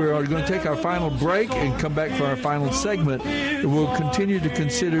there. We're going to take our final break and come back for our final segment. We'll continue to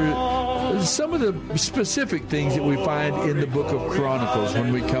consider some of the specific things that we find in the Book of Chronicles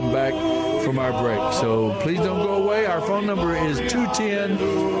when we come back from our break. So please don't go away. Our phone number is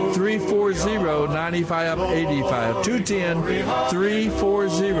 210-340-9585.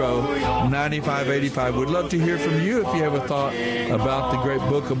 210-340-9585. We'd love to hear from you if you have a thought about the great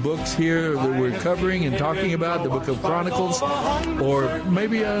book of books here that we're covering and talking about, the Book of Chronicles, or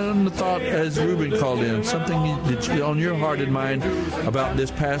maybe a thought, as Reuben called in, something that's on your heart and mind about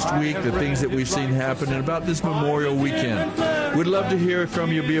this past week, the things that we've seen happen, and about this Memorial Weekend. We'd love to hear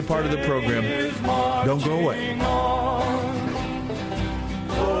from you, be a part of the program. Don't go away.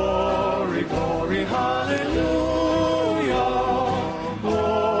 Glory, glory, hallelujah.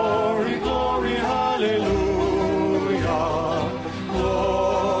 Glory, glory, hallelujah.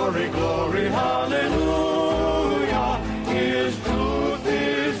 Glory, glory, hallelujah. His truth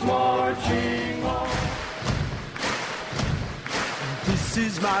is marching on. This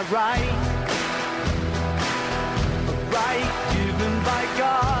is my right given by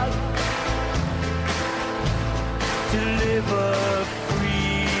God, to live a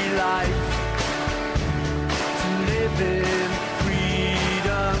free life, to live in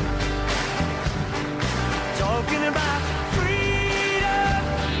freedom. Talking about freedom,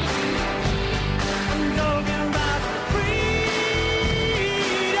 I'm talking about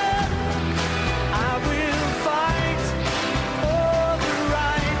freedom. I will fight for the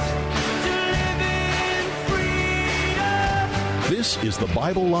right to live in freedom. This is The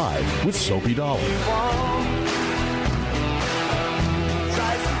Bible Live with Soapy Dollar.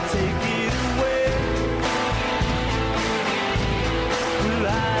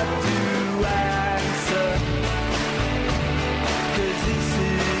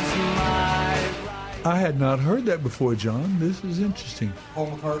 I had not heard that before, John. This is interesting.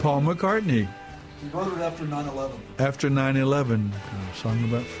 Paul McCartney. He wrote it after 9/11. After 9/11, a song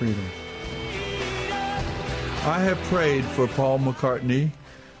about freedom. I have prayed for Paul McCartney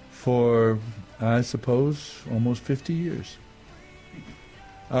for, I suppose, almost 50 years.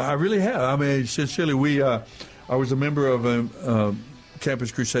 I really have. I mean, sincerely, I was a member of a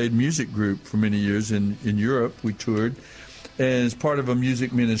Campus Crusade music group for many years in Europe. We toured. And as part of a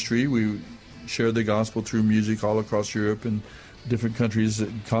music ministry, we shared the gospel through music all across Europe and different countries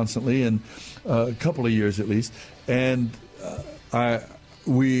constantly, and a couple of years at least. And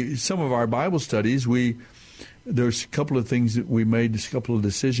some of our Bible studies, there's a couple of things that we made, a couple of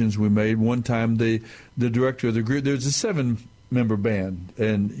decisions we made. One time, the director of the group, there's a 7-member band,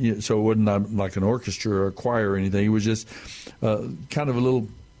 and so it wasn't like an orchestra or a choir or anything. It was just kind of a little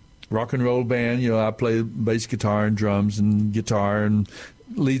rock and roll band. I play bass guitar and drums and guitar and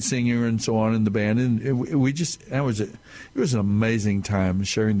lead singer and so on in the band. And it was an amazing time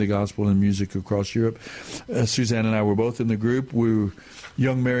sharing the gospel and music across Europe. Suzanne and I were both in the group. We were a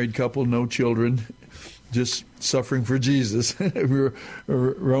young married couple, no children, just suffering for Jesus. We were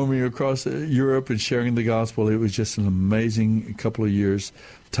roaming across Europe and sharing the gospel. It was just an amazing couple of years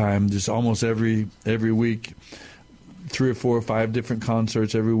time, just almost every week, 3 or 4 or 5 different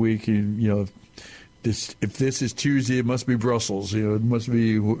concerts every week. If this is Tuesday, it must be Brussels. It must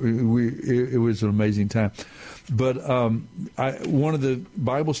be. It was an amazing time. But one of the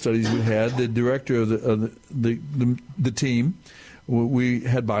Bible studies we had, the director of the team, we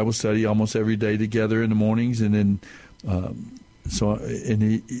had Bible study almost every day together in the mornings, and then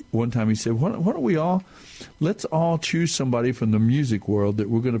one time he said, "Why don't let's all choose somebody from the music world that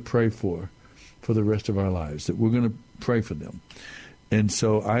we're going to pray for the rest of our lives, that we're going to pray for them." And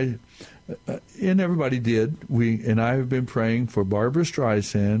so and everybody did. I have been praying for Barbara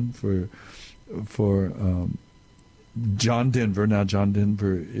Streisand, for John Denver. Now John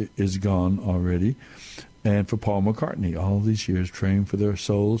Denver is gone already. And for Paul McCartney, all these years, praying for their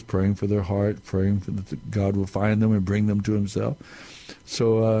souls, praying for their heart, praying that God will find them and bring them to Himself.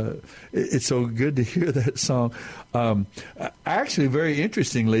 So it's so good to hear that song. Actually, very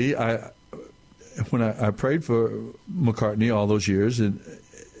interestingly, when I prayed for McCartney all those years,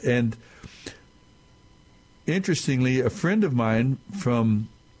 and interestingly, a friend of mine from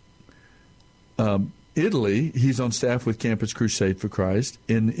Italy, he's on staff with Campus Crusade for Christ.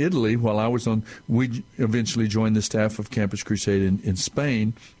 In Italy, we eventually joined the staff of Campus Crusade in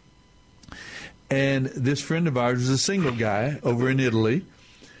Spain. And this friend of ours was a single guy over in Italy.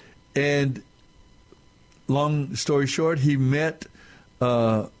 And long story short, he met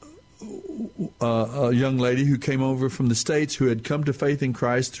a young lady who came over from the States who had come to faith in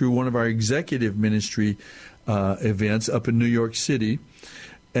Christ through one of our executive ministry events up in New York City.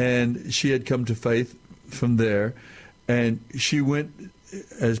 And she had come to faith from there, and she went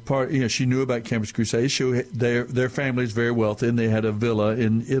as part. She knew about Campus Crusade. Their family is very wealthy, and they had a villa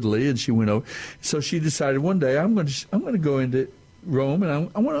in Italy, and she went over. So she decided one day, I'm going to go into Rome,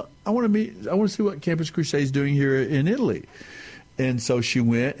 and I want to see what Campus Crusade is doing here in Italy. And so she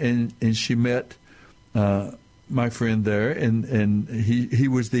went and she met my friend there, and he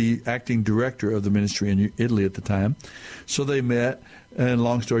was the acting director of the ministry in Italy at the time. So they met. And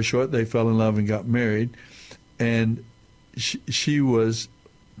long story short, they fell in love and got married. And she was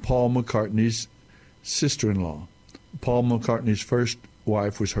Paul McCartney's sister-in-law. Paul McCartney's first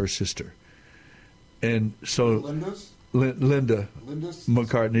wife was her sister. And so Linda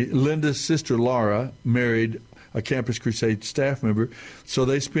McCartney. Linda's sister, Laura, married a Campus Crusade staff member. So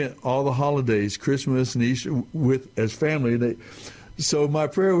they spent all the holidays, Christmas and Easter, as family. So my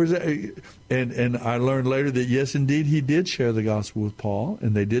prayer was, and I learned later that yes, indeed, he did share the gospel with Paul,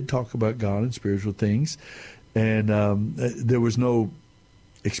 and they did talk about God and spiritual things, and there was no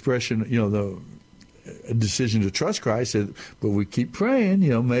expression, the decision to trust Christ. But we keep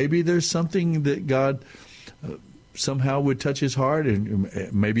praying, maybe there's something that God somehow would touch his heart,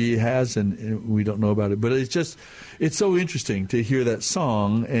 and maybe he has, and we don't know about it. But it's so interesting to hear that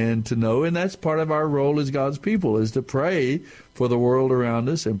song and to know, and that's part of our role as God's people, is to pray for the world around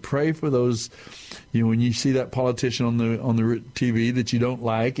us and pray for those. When you see that politician on the TV that you don't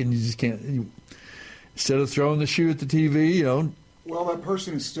like, and you just can't, instead of throwing the shoe at the TV, Well, that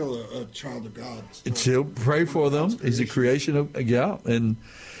person is still a child of God. Still pray for them. He's a creation of and.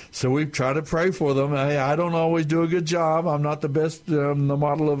 So we try to pray for them. I don't always do a good job. I'm not the best, the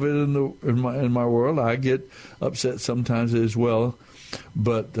model of it in my world. I get upset sometimes as well.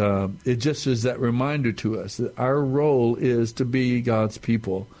 But it just is that reminder to us that our role is to be God's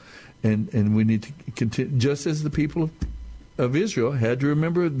people. And we need to continue, just as the people of Israel had to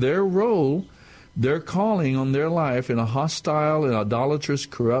remember their role, their calling on their life in a hostile and idolatrous,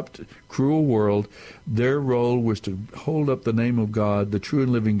 corrupt, cruel world. Their role was to hold up the name of God, the true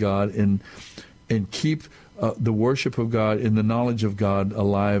and living God, and keep the worship of God and the knowledge of God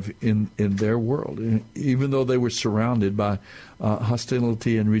alive in their world, even though they were surrounded by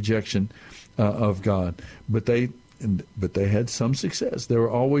hostility and rejection of God. But they had some success. There were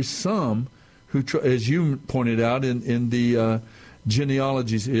always some who, as you pointed out in the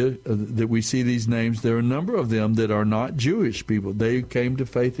genealogies here, that we see these names, there are a number of them that are not Jewish people. They came to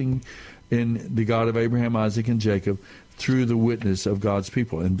faith in the God of Abraham, Isaac, and Jacob through the witness of God's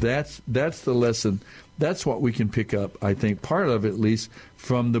people. And that's the lesson. That's what we can pick up, I think, part of it at least,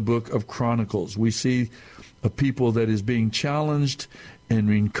 from the book of Chronicles. We see a people that is being challenged and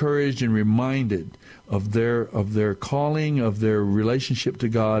encouraged and reminded of their calling, of their relationship to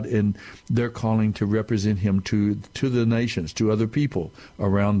God, and their calling to represent Him to the nations, to other people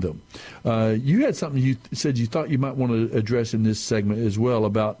around them. You had something you said you thought you might want to address in this segment as well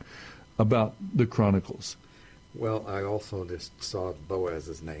about the Chronicles. Well, I also just saw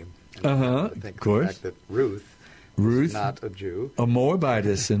Boaz's name. I think of course. The fact that Ruth is not a Jew. A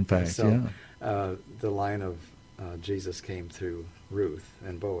Moabitess, in fact, so, the line of Jesus came through Ruth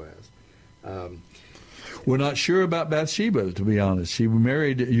and Boaz. We're not sure about Bathsheba, to be honest. She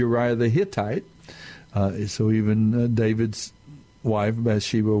married Uriah the Hittite, so even David's wife,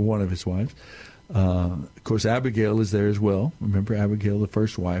 Bathsheba, one of his wives. Of course, Abigail is there as well. Remember Abigail, the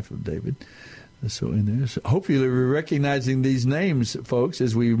first wife of David. So in there. So hopefully we're recognizing these names, folks,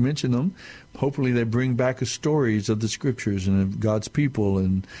 as we mention them. Hopefully they bring back stories of the Scriptures and of God's people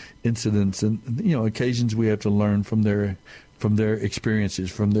and incidents and occasions we have to learn from their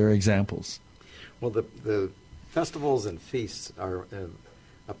experiences, from their examples. Well, the festivals and feasts are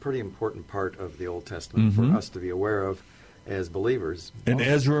a pretty important part of the Old Testament for us to be aware of as believers. And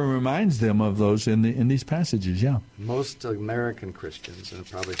Ezra reminds them of those in these passages, yeah. Most American Christians, and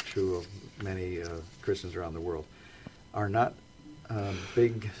probably true of many Christians around the world, are not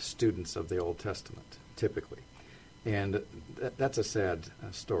big students of the Old Testament, typically. And that's a sad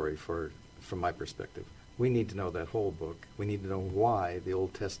story from my perspective. We need to know that whole book. We need to know why the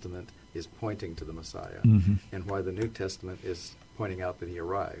Old Testament is pointing to the Messiah and why the New Testament is pointing out that he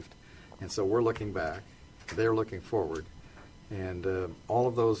arrived. And so we're looking back. They're looking forward. And all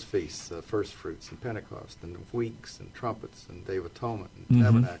of those feasts, first fruits and Pentecost and weeks and trumpets and Day of Atonement and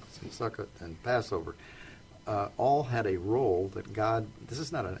Tabernacles and Sukkot and Passover, all had a role that God, this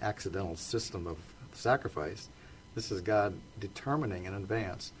is not an accidental system of sacrifice. This is God determining in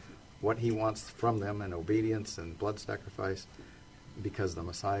advance what he wants from them in obedience and blood sacrifice, because the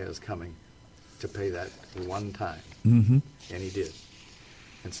Messiah is coming to pay that one time. And he did.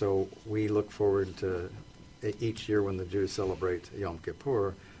 And so we look forward to each year when the Jews celebrate Yom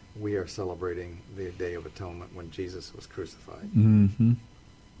Kippur, we are celebrating the Day of Atonement when Jesus was crucified.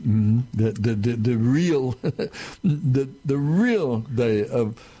 The real the real day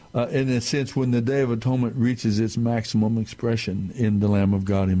of, in a sense, when the Day of Atonement reaches its maximum expression in the Lamb of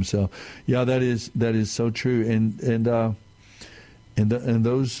God Himself. Yeah, that is so true, and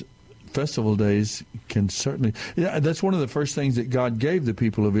those festival days can certainly. Yeah, that's one of the first things that God gave the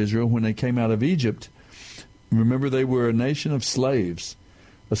people of Israel when they came out of Egypt. Remember, they were a nation of slaves.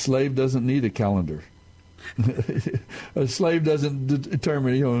 A slave doesn't need a calendar. A slave doesn't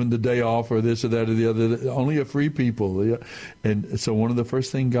determine, the day off or this or that or the other. Only a free people. And so one of the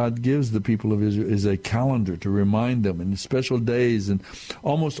first things God gives the people of Israel is a calendar to remind them, and special days. And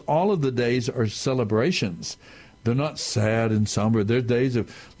almost all of the days are celebrations. They're not sad and somber. They're days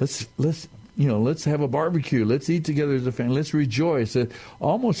of let's have a barbecue. Let's eat together as a family. Let's rejoice.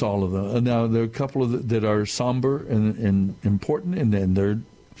 Almost all of them. Now, there are a couple that are somber and important,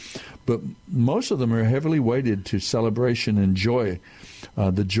 but most of them are heavily weighted to celebration and joy,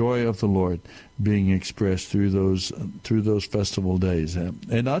 the joy of the Lord being expressed through those festival days,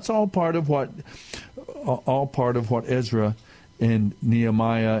 and that's all part of what Ezra and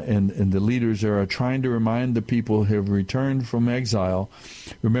Nehemiah and the leaders there are trying to remind the people who have returned from exile.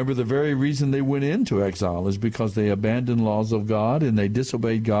 Remember, the very reason they went into exile is because they abandoned laws of God and they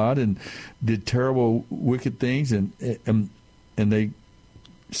disobeyed God and did terrible, wicked things, and they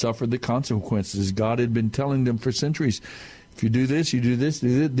suffered the consequences. God had been telling them for centuries, if you do this,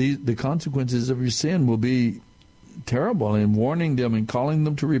 the consequences of your sin will be terrible, and warning them and calling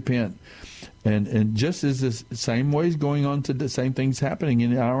them to repent. And just as the same way is going on to the same things happening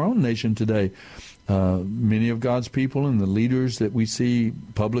in our own nation today. Many of God's people and the leaders that we see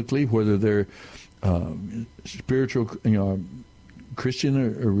publicly, whether they're spiritual, Christian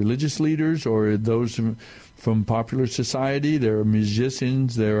or religious leaders, or those from popular society, there are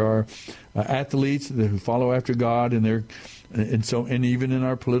musicians, there are athletes who follow after God, and even in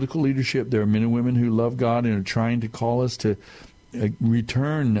our political leadership, there are men and women who love God and are trying to call us to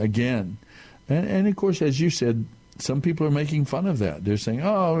return again. And of course, as you said, some people are making fun of that. They're saying,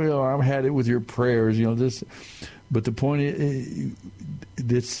 "Oh, I've had it with your prayers," this. But the point is,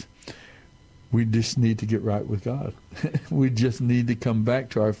 we just need to get right with God. We just need to come back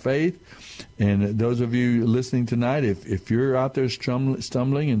to our faith. And those of you listening tonight, if you're out there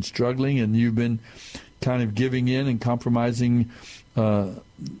stumbling and struggling, and you've been kind of giving in and compromising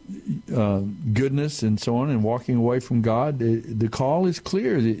goodness and so on and walking away from God. The call is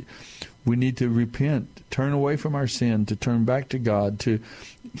clear that we need to repent, turn away from our sin, to turn back to God, to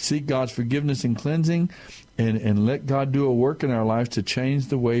seek God's forgiveness and cleansing, and let God do a work in our lives to change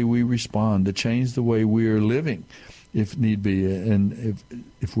the way we respond, to change the way we are living, if need be. And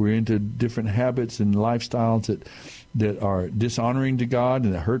if we're into different habits and lifestyles that are dishonoring to God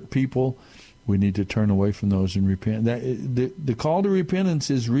and that hurt people, we need to turn away from those and repent. The call to repentance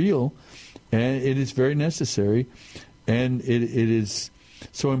is real, and it is very necessary, and it is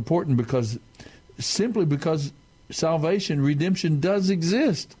so important because salvation, redemption does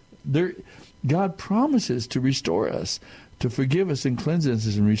exist. God promises to restore us, to forgive us and cleanse us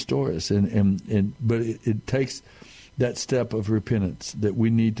and restore us, but it takes that step of repentance, that we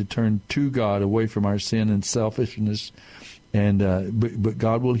need to turn to God away from our sin and selfishness. And but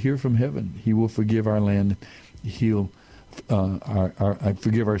God will hear from heaven. He will forgive our land, heal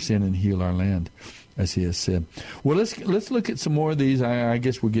forgive our sin and heal our land, as He has said. Well, let's look at some more of these. I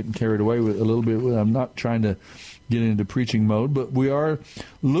guess we're getting carried away with a little bit. I'm not trying to get into preaching mode, but we are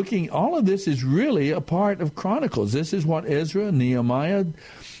looking. All of this is really a part of Chronicles. This is what Ezra, Nehemiah,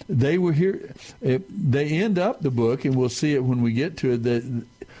 they were here. They end up the book, and we'll see it when we get to it. That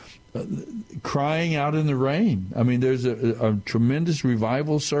crying out in the rain. I mean, there's a tremendous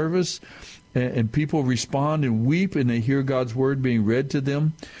revival service, and people respond and weep, and they hear God's word being read to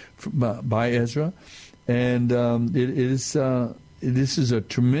them by Ezra. And this is a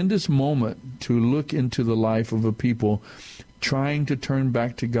tremendous moment to look into the life of a people trying to turn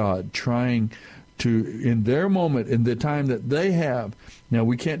back to God, trying to, in their moment, in the time that they have. Now,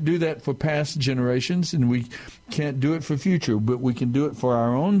 we can't do that for past generations, and we can't do it for future, but we can do it for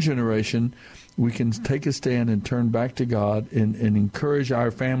our own generation. We can take a stand and turn back to God and encourage our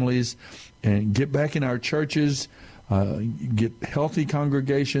families and get back in our churches, get healthy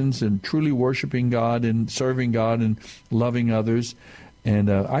congregations and truly worshiping God and serving God and loving others. And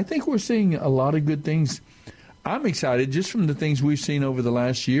I think we're seeing a lot of good things. I'm excited just from the things we've seen over the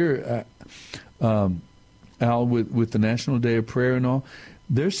last year, Al, with the National Day of Prayer and all.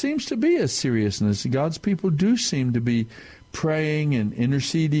 There seems to be a seriousness. God's people do seem to be praying and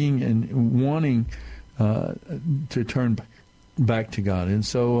interceding and wanting to turn back to God. And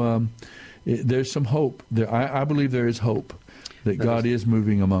so there's some hope. I believe there is hope that God is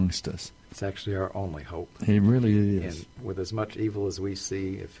moving amongst us. It's actually our only hope. It really is. And with as much evil as we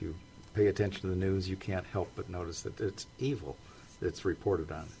see, if you pay attention to the news, you can't help but notice that it's evil that's reported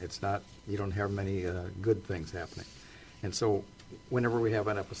on. It's not, you don't have many good things happening. And so whenever we have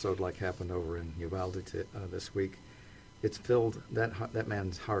an episode like happened over in Uvalde this week, it's filled, that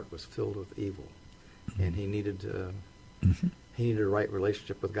man's heart was filled with evil. Mm-hmm. And he needed a right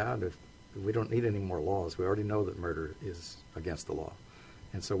relationship with God. If we don't need any more laws. We already know that murder is against the law.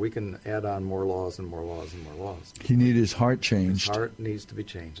 And so we can add on more laws and more laws and more laws. He needs his heart changed. His heart needs to be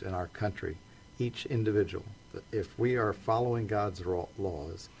changed in our country. Each individual, if we are following God's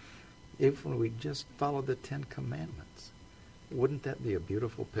laws, if we just follow the 10 Commandments, wouldn't that be a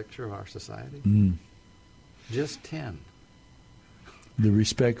beautiful picture of our society? Mm. Just 10. The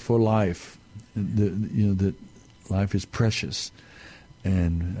respect for life, that life is precious,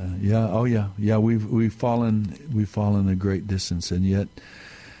 and we've fallen a great distance, and yet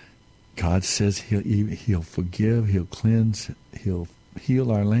God says He'll forgive, He'll cleanse, He'll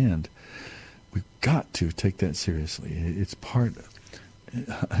heal our land. We've got to take that seriously. It's part.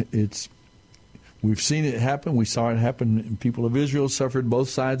 We've seen it happen. We saw it happen. People of Israel suffered both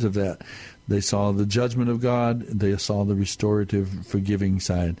sides of that. They saw the judgment of God. They saw the restorative, forgiving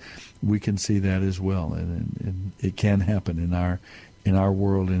side. We can see that as well, and it can happen in our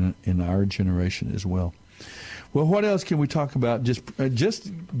world, in our generation as well. Well, what else can we talk about?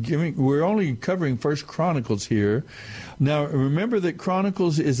 We're only covering First Chronicles here. Now, remember that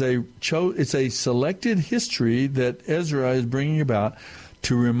Chronicles is it's a selected history that Ezra is bringing about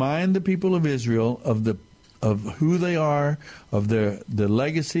to remind the people of Israel of who they are, of their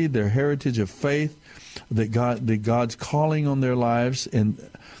legacy, their heritage of faith, that God's calling on their lives, and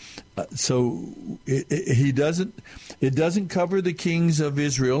so it doesn't cover the kings of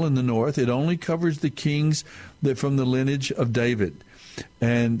Israel in the north. It only covers the kings that from the lineage of David,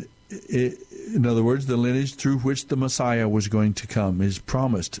 and in other words, the lineage through which the Messiah was going to come, is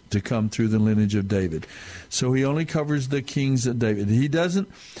promised to come through the lineage of David. So he only covers the kings of David. He doesn't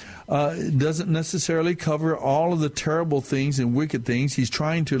necessarily cover all of the terrible things and wicked things. He's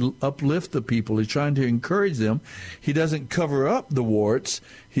trying to uplift the people. He's trying to encourage them. He doesn't cover up the warts.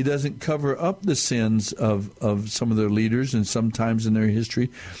 He doesn't cover up the sins of some of their leaders and sometimes in their history,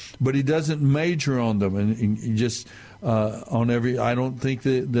 but he doesn't major on them and he just on every. I don't think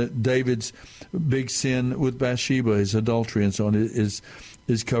that David's big sin with Bathsheba, his adultery and so on, is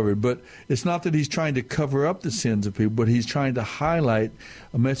covered. But it's not that he's trying to cover up the sins of people, but he's trying to highlight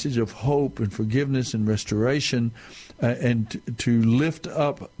a message of hope and forgiveness and restoration and to lift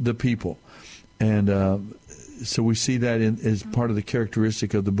up the people. And so we see that as part of the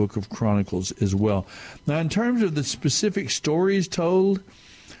characteristic of the book of Chronicles as well. Now, in terms of the specific stories told,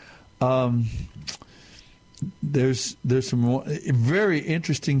 there's some very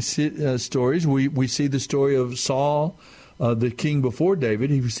interesting stories. We see the story of Saul, the king before David.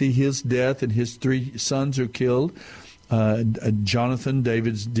 We see his death, and his 3 sons are killed. Jonathan,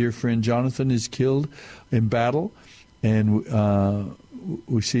 David's dear friend Jonathan, is killed in battle, and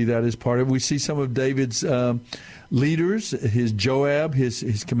we see that as part of it. We see some of David's leaders. His Joab,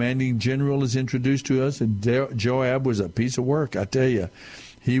 his commanding general, is introduced to us, and Joab was a piece of work, I tell you.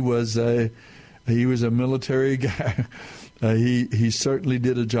 He was a military guy. He certainly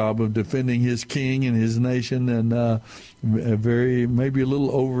did a job of defending his king and his nation, and maybe a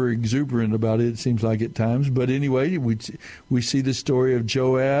little over exuberant about it seems like at times. But anyway, we see the story of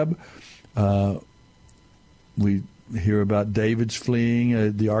Joab. We hear about David's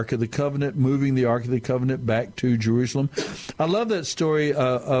fleeing the Ark of the Covenant, moving the Ark of the Covenant back to Jerusalem. I love that story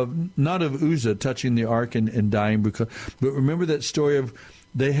of not of Uzzah touching the Ark and dying, but remember that story of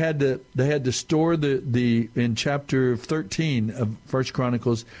they had to store the in chapter 13 of First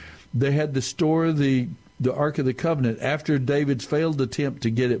Chronicles. They had to store the Ark of the Covenant after David's failed attempt to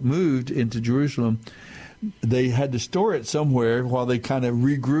get it moved into Jerusalem. They had to store it somewhere while they kind of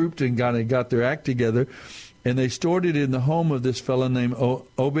regrouped and got their act together. And they stored it in the home of this fellow named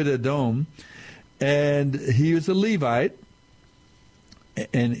Obed-Edom, and he was a Levite,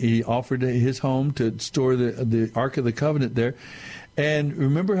 and he offered his home to store the Ark of the Covenant there. And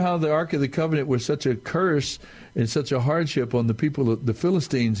remember how the Ark of the Covenant was such a curse and such a hardship on the people, the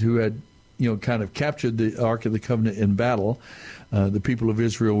Philistines, who had kind of captured the Ark of the Covenant in battle. The people of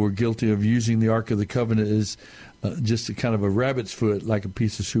Israel were guilty of using the Ark of the Covenant as just a kind of a rabbit's foot, like a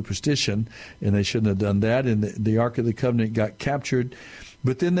piece of superstition, and they shouldn't have done that. And the Ark of the Covenant got captured,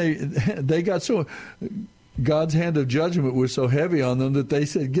 but then they got so God's hand of judgment was so heavy on them that they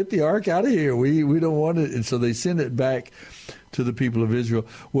said, "Get the Ark out of here. We don't want it." And so they sent it back to the people of Israel.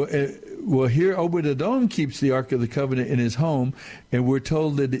 Well, here Obed-Edom keeps the Ark of the Covenant in his home, and we're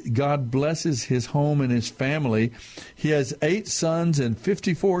told that God blesses his home and his family. He has 8 sons and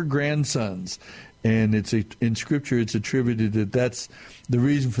 54 grandsons. And in Scripture, it's attributed that's the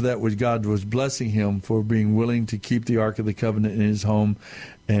reason for that was God was blessing him for being willing to keep the Ark of the Covenant in his home,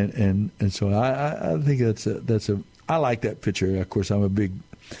 and so I think I like that picture. Of course, I'm a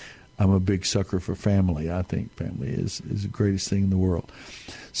big sucker for family. I think family is the greatest thing in the world.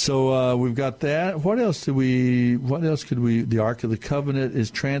 So we've got that. What else could we? The Ark of the Covenant is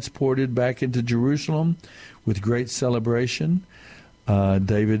transported back into Jerusalem with great celebration.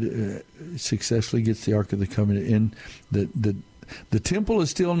 David successfully gets the Ark of the Covenant in. The temple is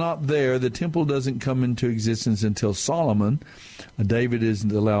still not there. The temple doesn't come into existence until Solomon. David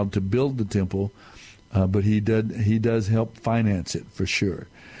isn't allowed to build the temple, but he does help finance it for sure.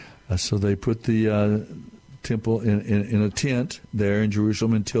 So they put the temple in a tent there in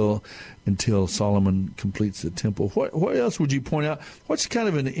Jerusalem until Solomon completes the temple. What else would you point out? What's kind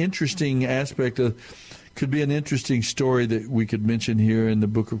of an interesting aspect of? Could be an interesting story that we could mention here in the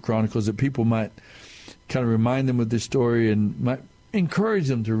Book of Chronicles that people might kind of remind them of this story and might encourage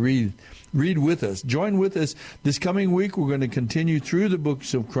them to read with us. Join with us this coming week. We're going to continue through the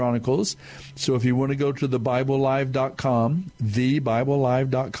books of Chronicles. So if you want to go to thebiblelive.com,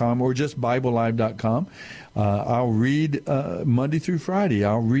 thebiblelive.com, or just biblelive.com, I'll read Monday through Friday.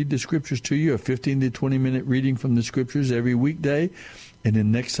 I'll read the Scriptures to you, a 15 to 20-minute reading from the Scriptures every weekday. And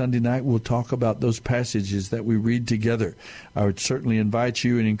then next Sunday night, we'll talk about those passages that we read together. I would certainly invite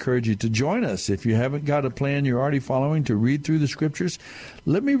you and encourage you to join us. If you haven't got a plan you're already following to read through the Scriptures,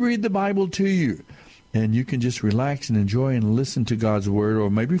 let me read the Bible to you. And you can just relax and enjoy and listen to God's Word, or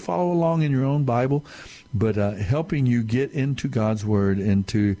maybe follow along in your own Bible, but helping you get into God's Word and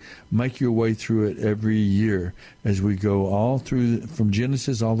to make your way through it every year as we go all through from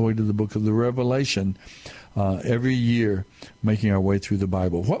Genesis all the way to the book of the Revelation. every year, making our way through the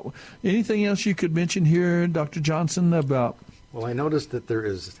Bible. Anything else you could mention here, Dr. Johnson, about? Well, I noticed that there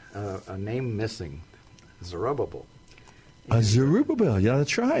is a name missing, Zerubbabel. Zerubbabel, yeah,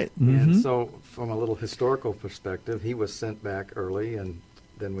 that's right. And so, from a little historical perspective, he was sent back early, and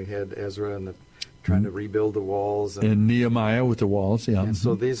then we had Ezra and trying to rebuild the walls. And Nehemiah with the walls, yeah. And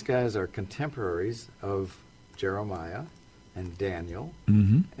so these guys are contemporaries of Jeremiah and Daniel,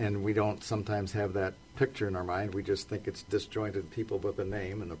 and we don't sometimes have that picture in our mind. We just think it's disjointed people with a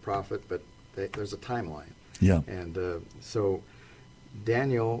name and a prophet, but there's a timeline. Yeah. And so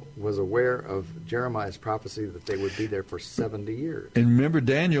Daniel was aware of Jeremiah's prophecy that they would be there for 70 years. And remember,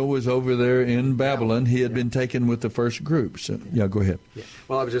 Daniel was over there in Babylon. He had been taken with the first group. So, go ahead. Yeah.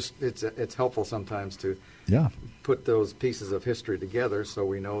 Well, it's helpful sometimes to put those pieces of history together so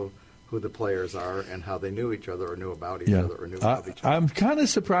we know who the players are and how they knew each other or knew about each other or knew of each other. I'm kind of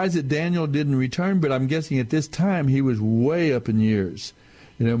surprised that Daniel didn't return, but I'm guessing at this time he was way up in years.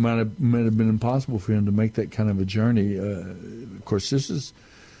 It might have been impossible for him to make that kind of a journey. Of course, this is,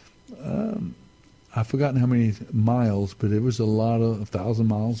 I've forgotten how many miles, but it was a lot of 1,000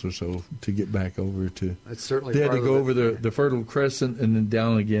 miles or so to get back over to. It's certainly they had to go over the Fertile Crescent and then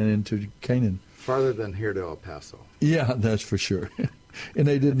down again into Canaan. Farther than here to El Paso. Yeah, that's for sure. And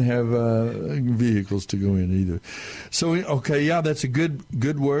they didn't have vehicles to go in either. So, that's a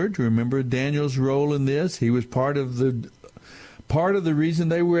good word. Remember Daniel's role in this. He was part of the reason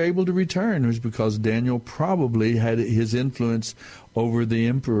they were able to return was because Daniel probably had his influence over the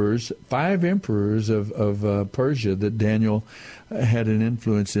emperors, 5 emperors of Persia, that Daniel had an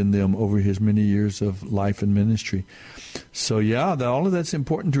influence in them over his many years of life and ministry. So, all of that's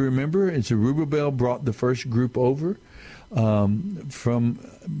important to remember. And Zerubbabel brought the first group over from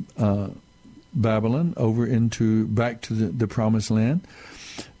Babylon over back to the Promised Land.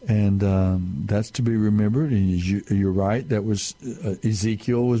 And that's to be remembered. And you're right. That was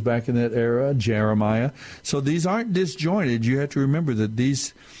Ezekiel was back in that era. Jeremiah. So these aren't disjointed. You have to remember that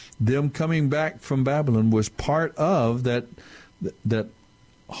them coming back from Babylon was part of that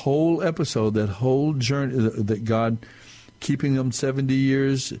whole episode, that whole journey, that God keeping them 70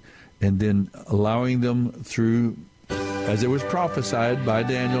 years and then allowing them through, as it was prophesied by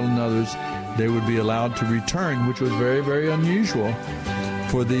Daniel and others, they would be allowed to return, which was very, very unusual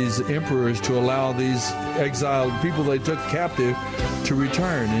for these emperors to allow these exiled people they took captive to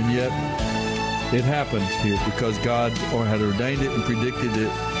return. And yet it happened here because God had ordained it and predicted it,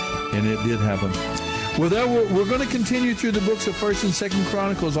 and it did happen. Well, we're going to continue through the books of 1st and 2nd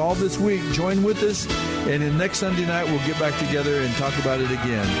Chronicles all this week. Join with us, and then next Sunday night we'll get back together and talk about it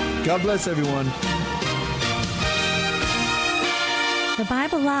again. God bless everyone. The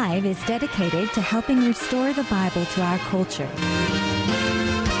Bible Live is dedicated to helping restore the Bible to our culture.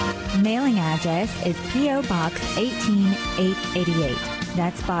 Mailing address is P.O. Box 18888.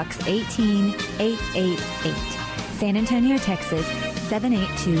 That's Box 18888. San Antonio, Texas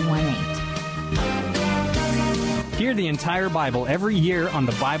 78218. Hear the entire Bible every year on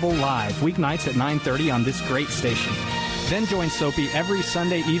the Bible Live, weeknights at 9:30 on this great station. Then join Soapy every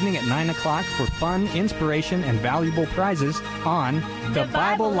Sunday evening at 9 o'clock for fun, inspiration, and valuable prizes on the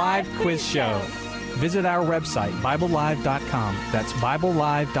Bible Live Quiz Show. Visit our website, BibleLive.com. That's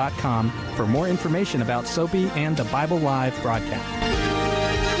BibleLive.com for more information about Soapy and the Bible Live broadcast.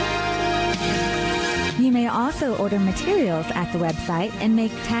 You may also order materials at the website and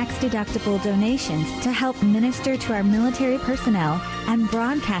make tax-deductible donations to help minister to our military personnel and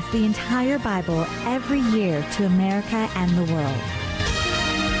broadcast the entire Bible every year to America and the world.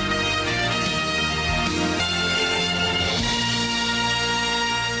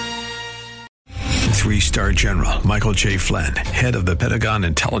 3-star General Michael J. Flynn, head of the Pentagon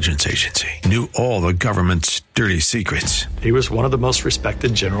Intelligence Agency, knew all the government's dirty secrets. He was one of the most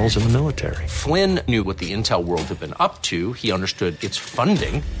respected generals in the military. Flynn knew what the intel world had been up to. He understood its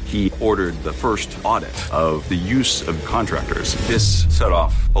funding. He ordered the first audit of the use of contractors. This set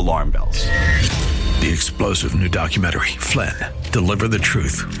off alarm bells. The explosive new documentary, Flynn, Deliver the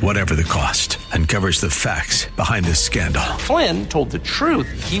Truth, Whatever the Cost, uncovers the facts behind this scandal. Flynn told the truth.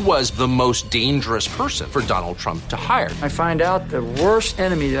 He was the most dangerous person for Donald Trump to hire. I find out the worst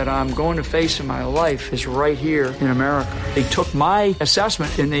enemy that I'm going to face in my life is right here in America. They took my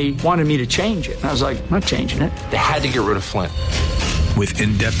assessment and they wanted me to change it. And I was like, I'm not changing it. They had to get rid of Flynn. With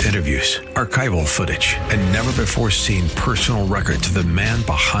in-depth interviews, archival footage, and never-before-seen personal records of the man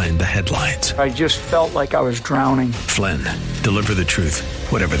behind the headlines. I just felt like I was drowning. Flynn, Deliver the Truth,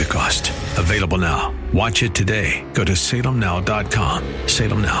 Whatever the Cost. Available now. Watch it today. Go to salemnow.com.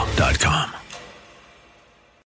 salemnow.com.